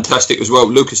was fantastic as well.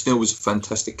 Lucas Neal was a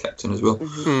fantastic captain as well.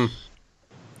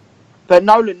 But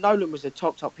Nolan was a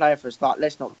top player for us. Like,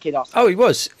 let's not kid ourselves. Oh, he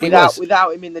was.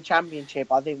 Without him in the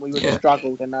Championship, I think we would have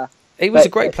struggled. And he was a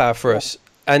great player for us.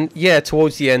 And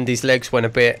towards the end, his legs went a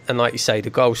bit, and like you say, the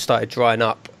goals started drying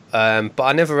up. But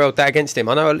I never held that against him.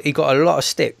 I know he got a lot of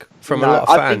stick from a lot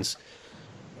of fans,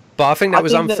 but I think that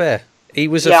was unfair. He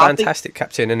was a fantastic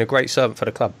captain and a great servant for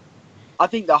the club. I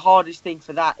think the hardest thing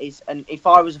for that is, and if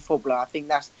I was a footballer, I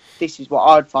think this is what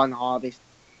I'd find the hardest,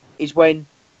 is when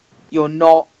you're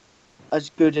not as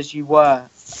good as you were,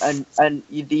 and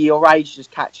your age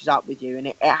just catches up with you, and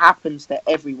it happens to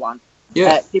everyone.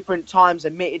 At different times,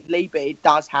 admittedly, but it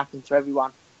does happen to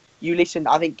everyone. You listen,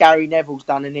 I think Gary Neville's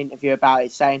done an interview about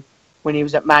it, saying when he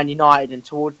was at Man United and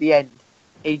towards the end,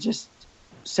 he just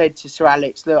said to Sir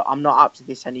Alex, look, I'm not up to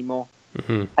this anymore.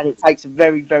 And it takes a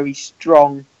very, very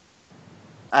strong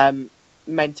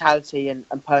mentality and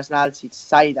personality to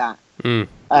say that.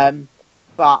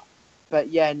 But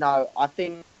yeah, no, I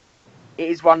think it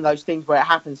is one of those things where it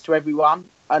happens to everyone,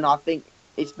 and I think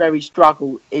it's very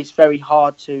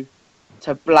hard to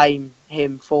blame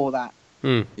him for that.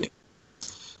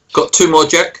 Got two more,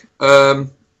 Jack.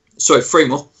 Sorry, three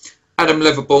more. Adam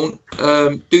Leverborn.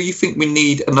 Do you think we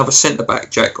need another centre back,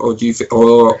 Jack, or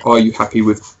are you happy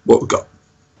with what we got?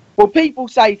 Well, people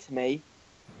say to me,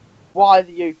 "Why are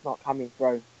the youth not coming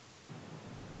through?"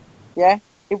 Yeah,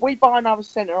 if we buy another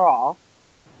centre half,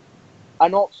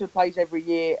 and Oxford plays every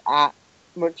year at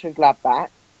Mönchengladbach,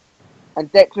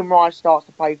 and Declan Rice starts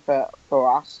to play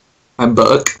for us, and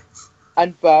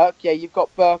Burke, yeah, you've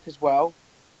got Burke as well.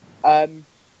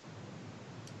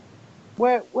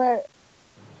 Where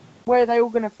are they all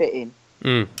going to fit in?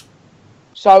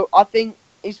 So I think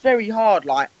it's very hard.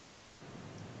 Like,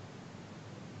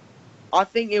 I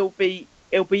think it'll be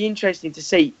interesting to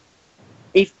see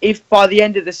if by the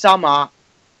end of the summer,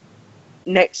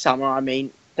 next summer, I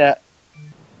mean, that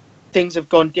things have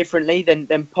gone differently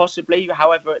than possibly.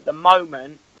 However, at the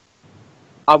moment,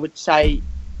 I would say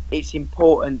it's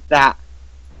important that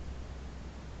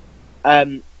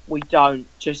we don't,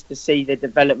 just to see the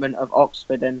development of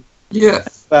Oxford and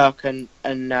Burke and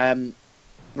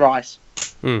Rice.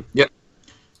 Two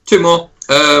more.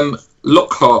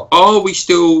 Lockhart, are we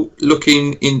still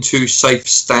looking into safe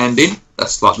standing?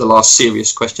 That's like the last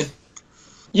serious question.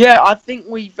 Yeah, I think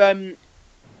we put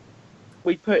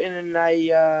in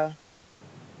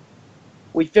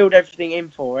we filled everything in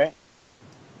for it.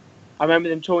 I remember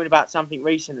them talking about something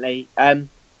recently.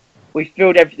 We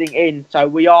filled everything in, so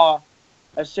we are,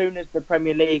 as soon as the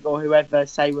Premier League or whoever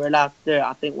say we're allowed to do it,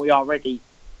 I think we are ready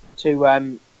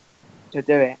to do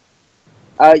it.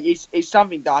 It's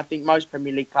something that I think most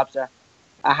Premier League clubs are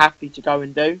happy to go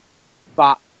and do,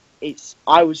 but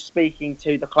I was speaking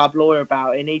to the club lawyer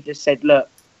about it, and he just said, look,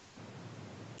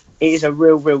 it is a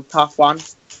real tough one,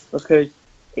 because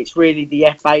it's really the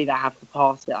FA that have to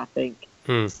pass it, I think.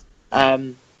 And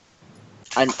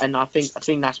I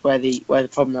think that's where the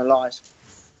problem lies.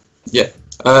 Yeah.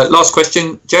 Last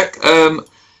question, Jack. A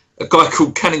guy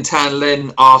called Cannington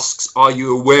Len asks, are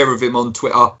you aware of him on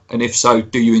Twitter? And if so,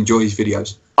 do you enjoy his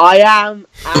videos? I am,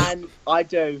 and I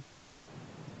do.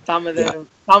 Some of them.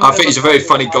 I think he's a very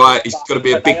funny guy. He's got to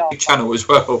be a big channel as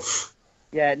well.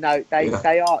 Yeah, no,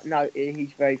 they are. No,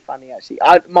 he's very funny, actually.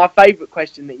 My favourite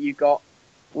question that you got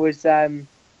was the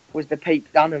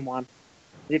Pete Dunham one.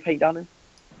 Is it Pete Dunham?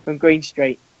 From Green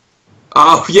Street.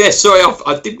 Oh, yeah, sorry,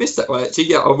 I did miss that one, actually.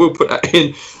 Yeah, I will put that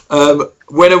in.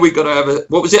 When are we going to have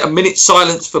a minute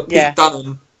silence for Pete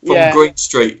Dunham from Green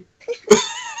Street?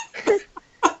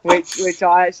 which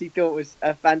I actually thought was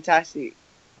a fantastic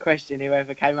question,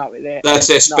 whoever came up with it. That's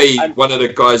SB, one of the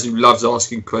guys who loves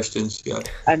asking questions. Yeah.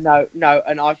 And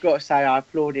and I've got to say, I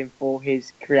applaud him for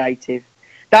his creative.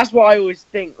 That's what I always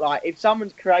think, like, if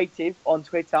someone's creative on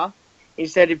Twitter,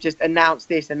 instead of just announce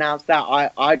this, announce that,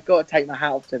 I've got to take my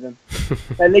hat off to them.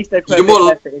 At least they put You're a bit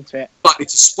more of effort into it. likely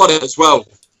to spot it as well.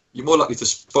 You're more likely to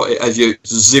spot it as you're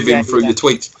zipping through your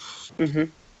tweets. Mm-hmm.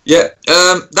 Yeah,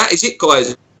 that is it,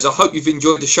 guys. I hope you've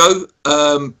enjoyed the show.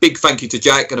 Big thank you to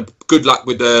Jack, and good luck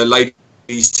with the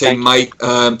ladies team, mate.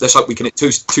 Let's hope we can hit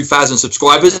 2,000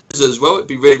 subscribers as well. It'd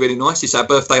be really, really nice. It's our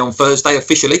birthday on Thursday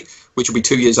officially, which will be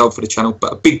 2 years old for the channel.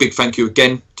 But a big, big thank you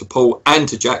again to Paul and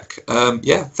to Jack.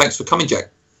 Yeah, thanks for coming, Jack.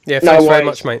 Yeah, thanks very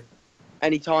much, mate.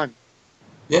 Anytime.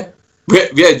 Yeah.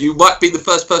 Yeah, you might be the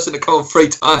first person to come on 3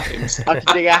 times. I should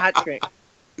do a hat trick.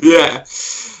 Yeah.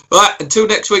 Right, until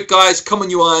next week, guys, come on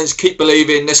you irons, keep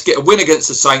believing. Let's get a win against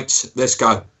the Saints. Let's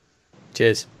go.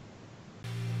 Cheers.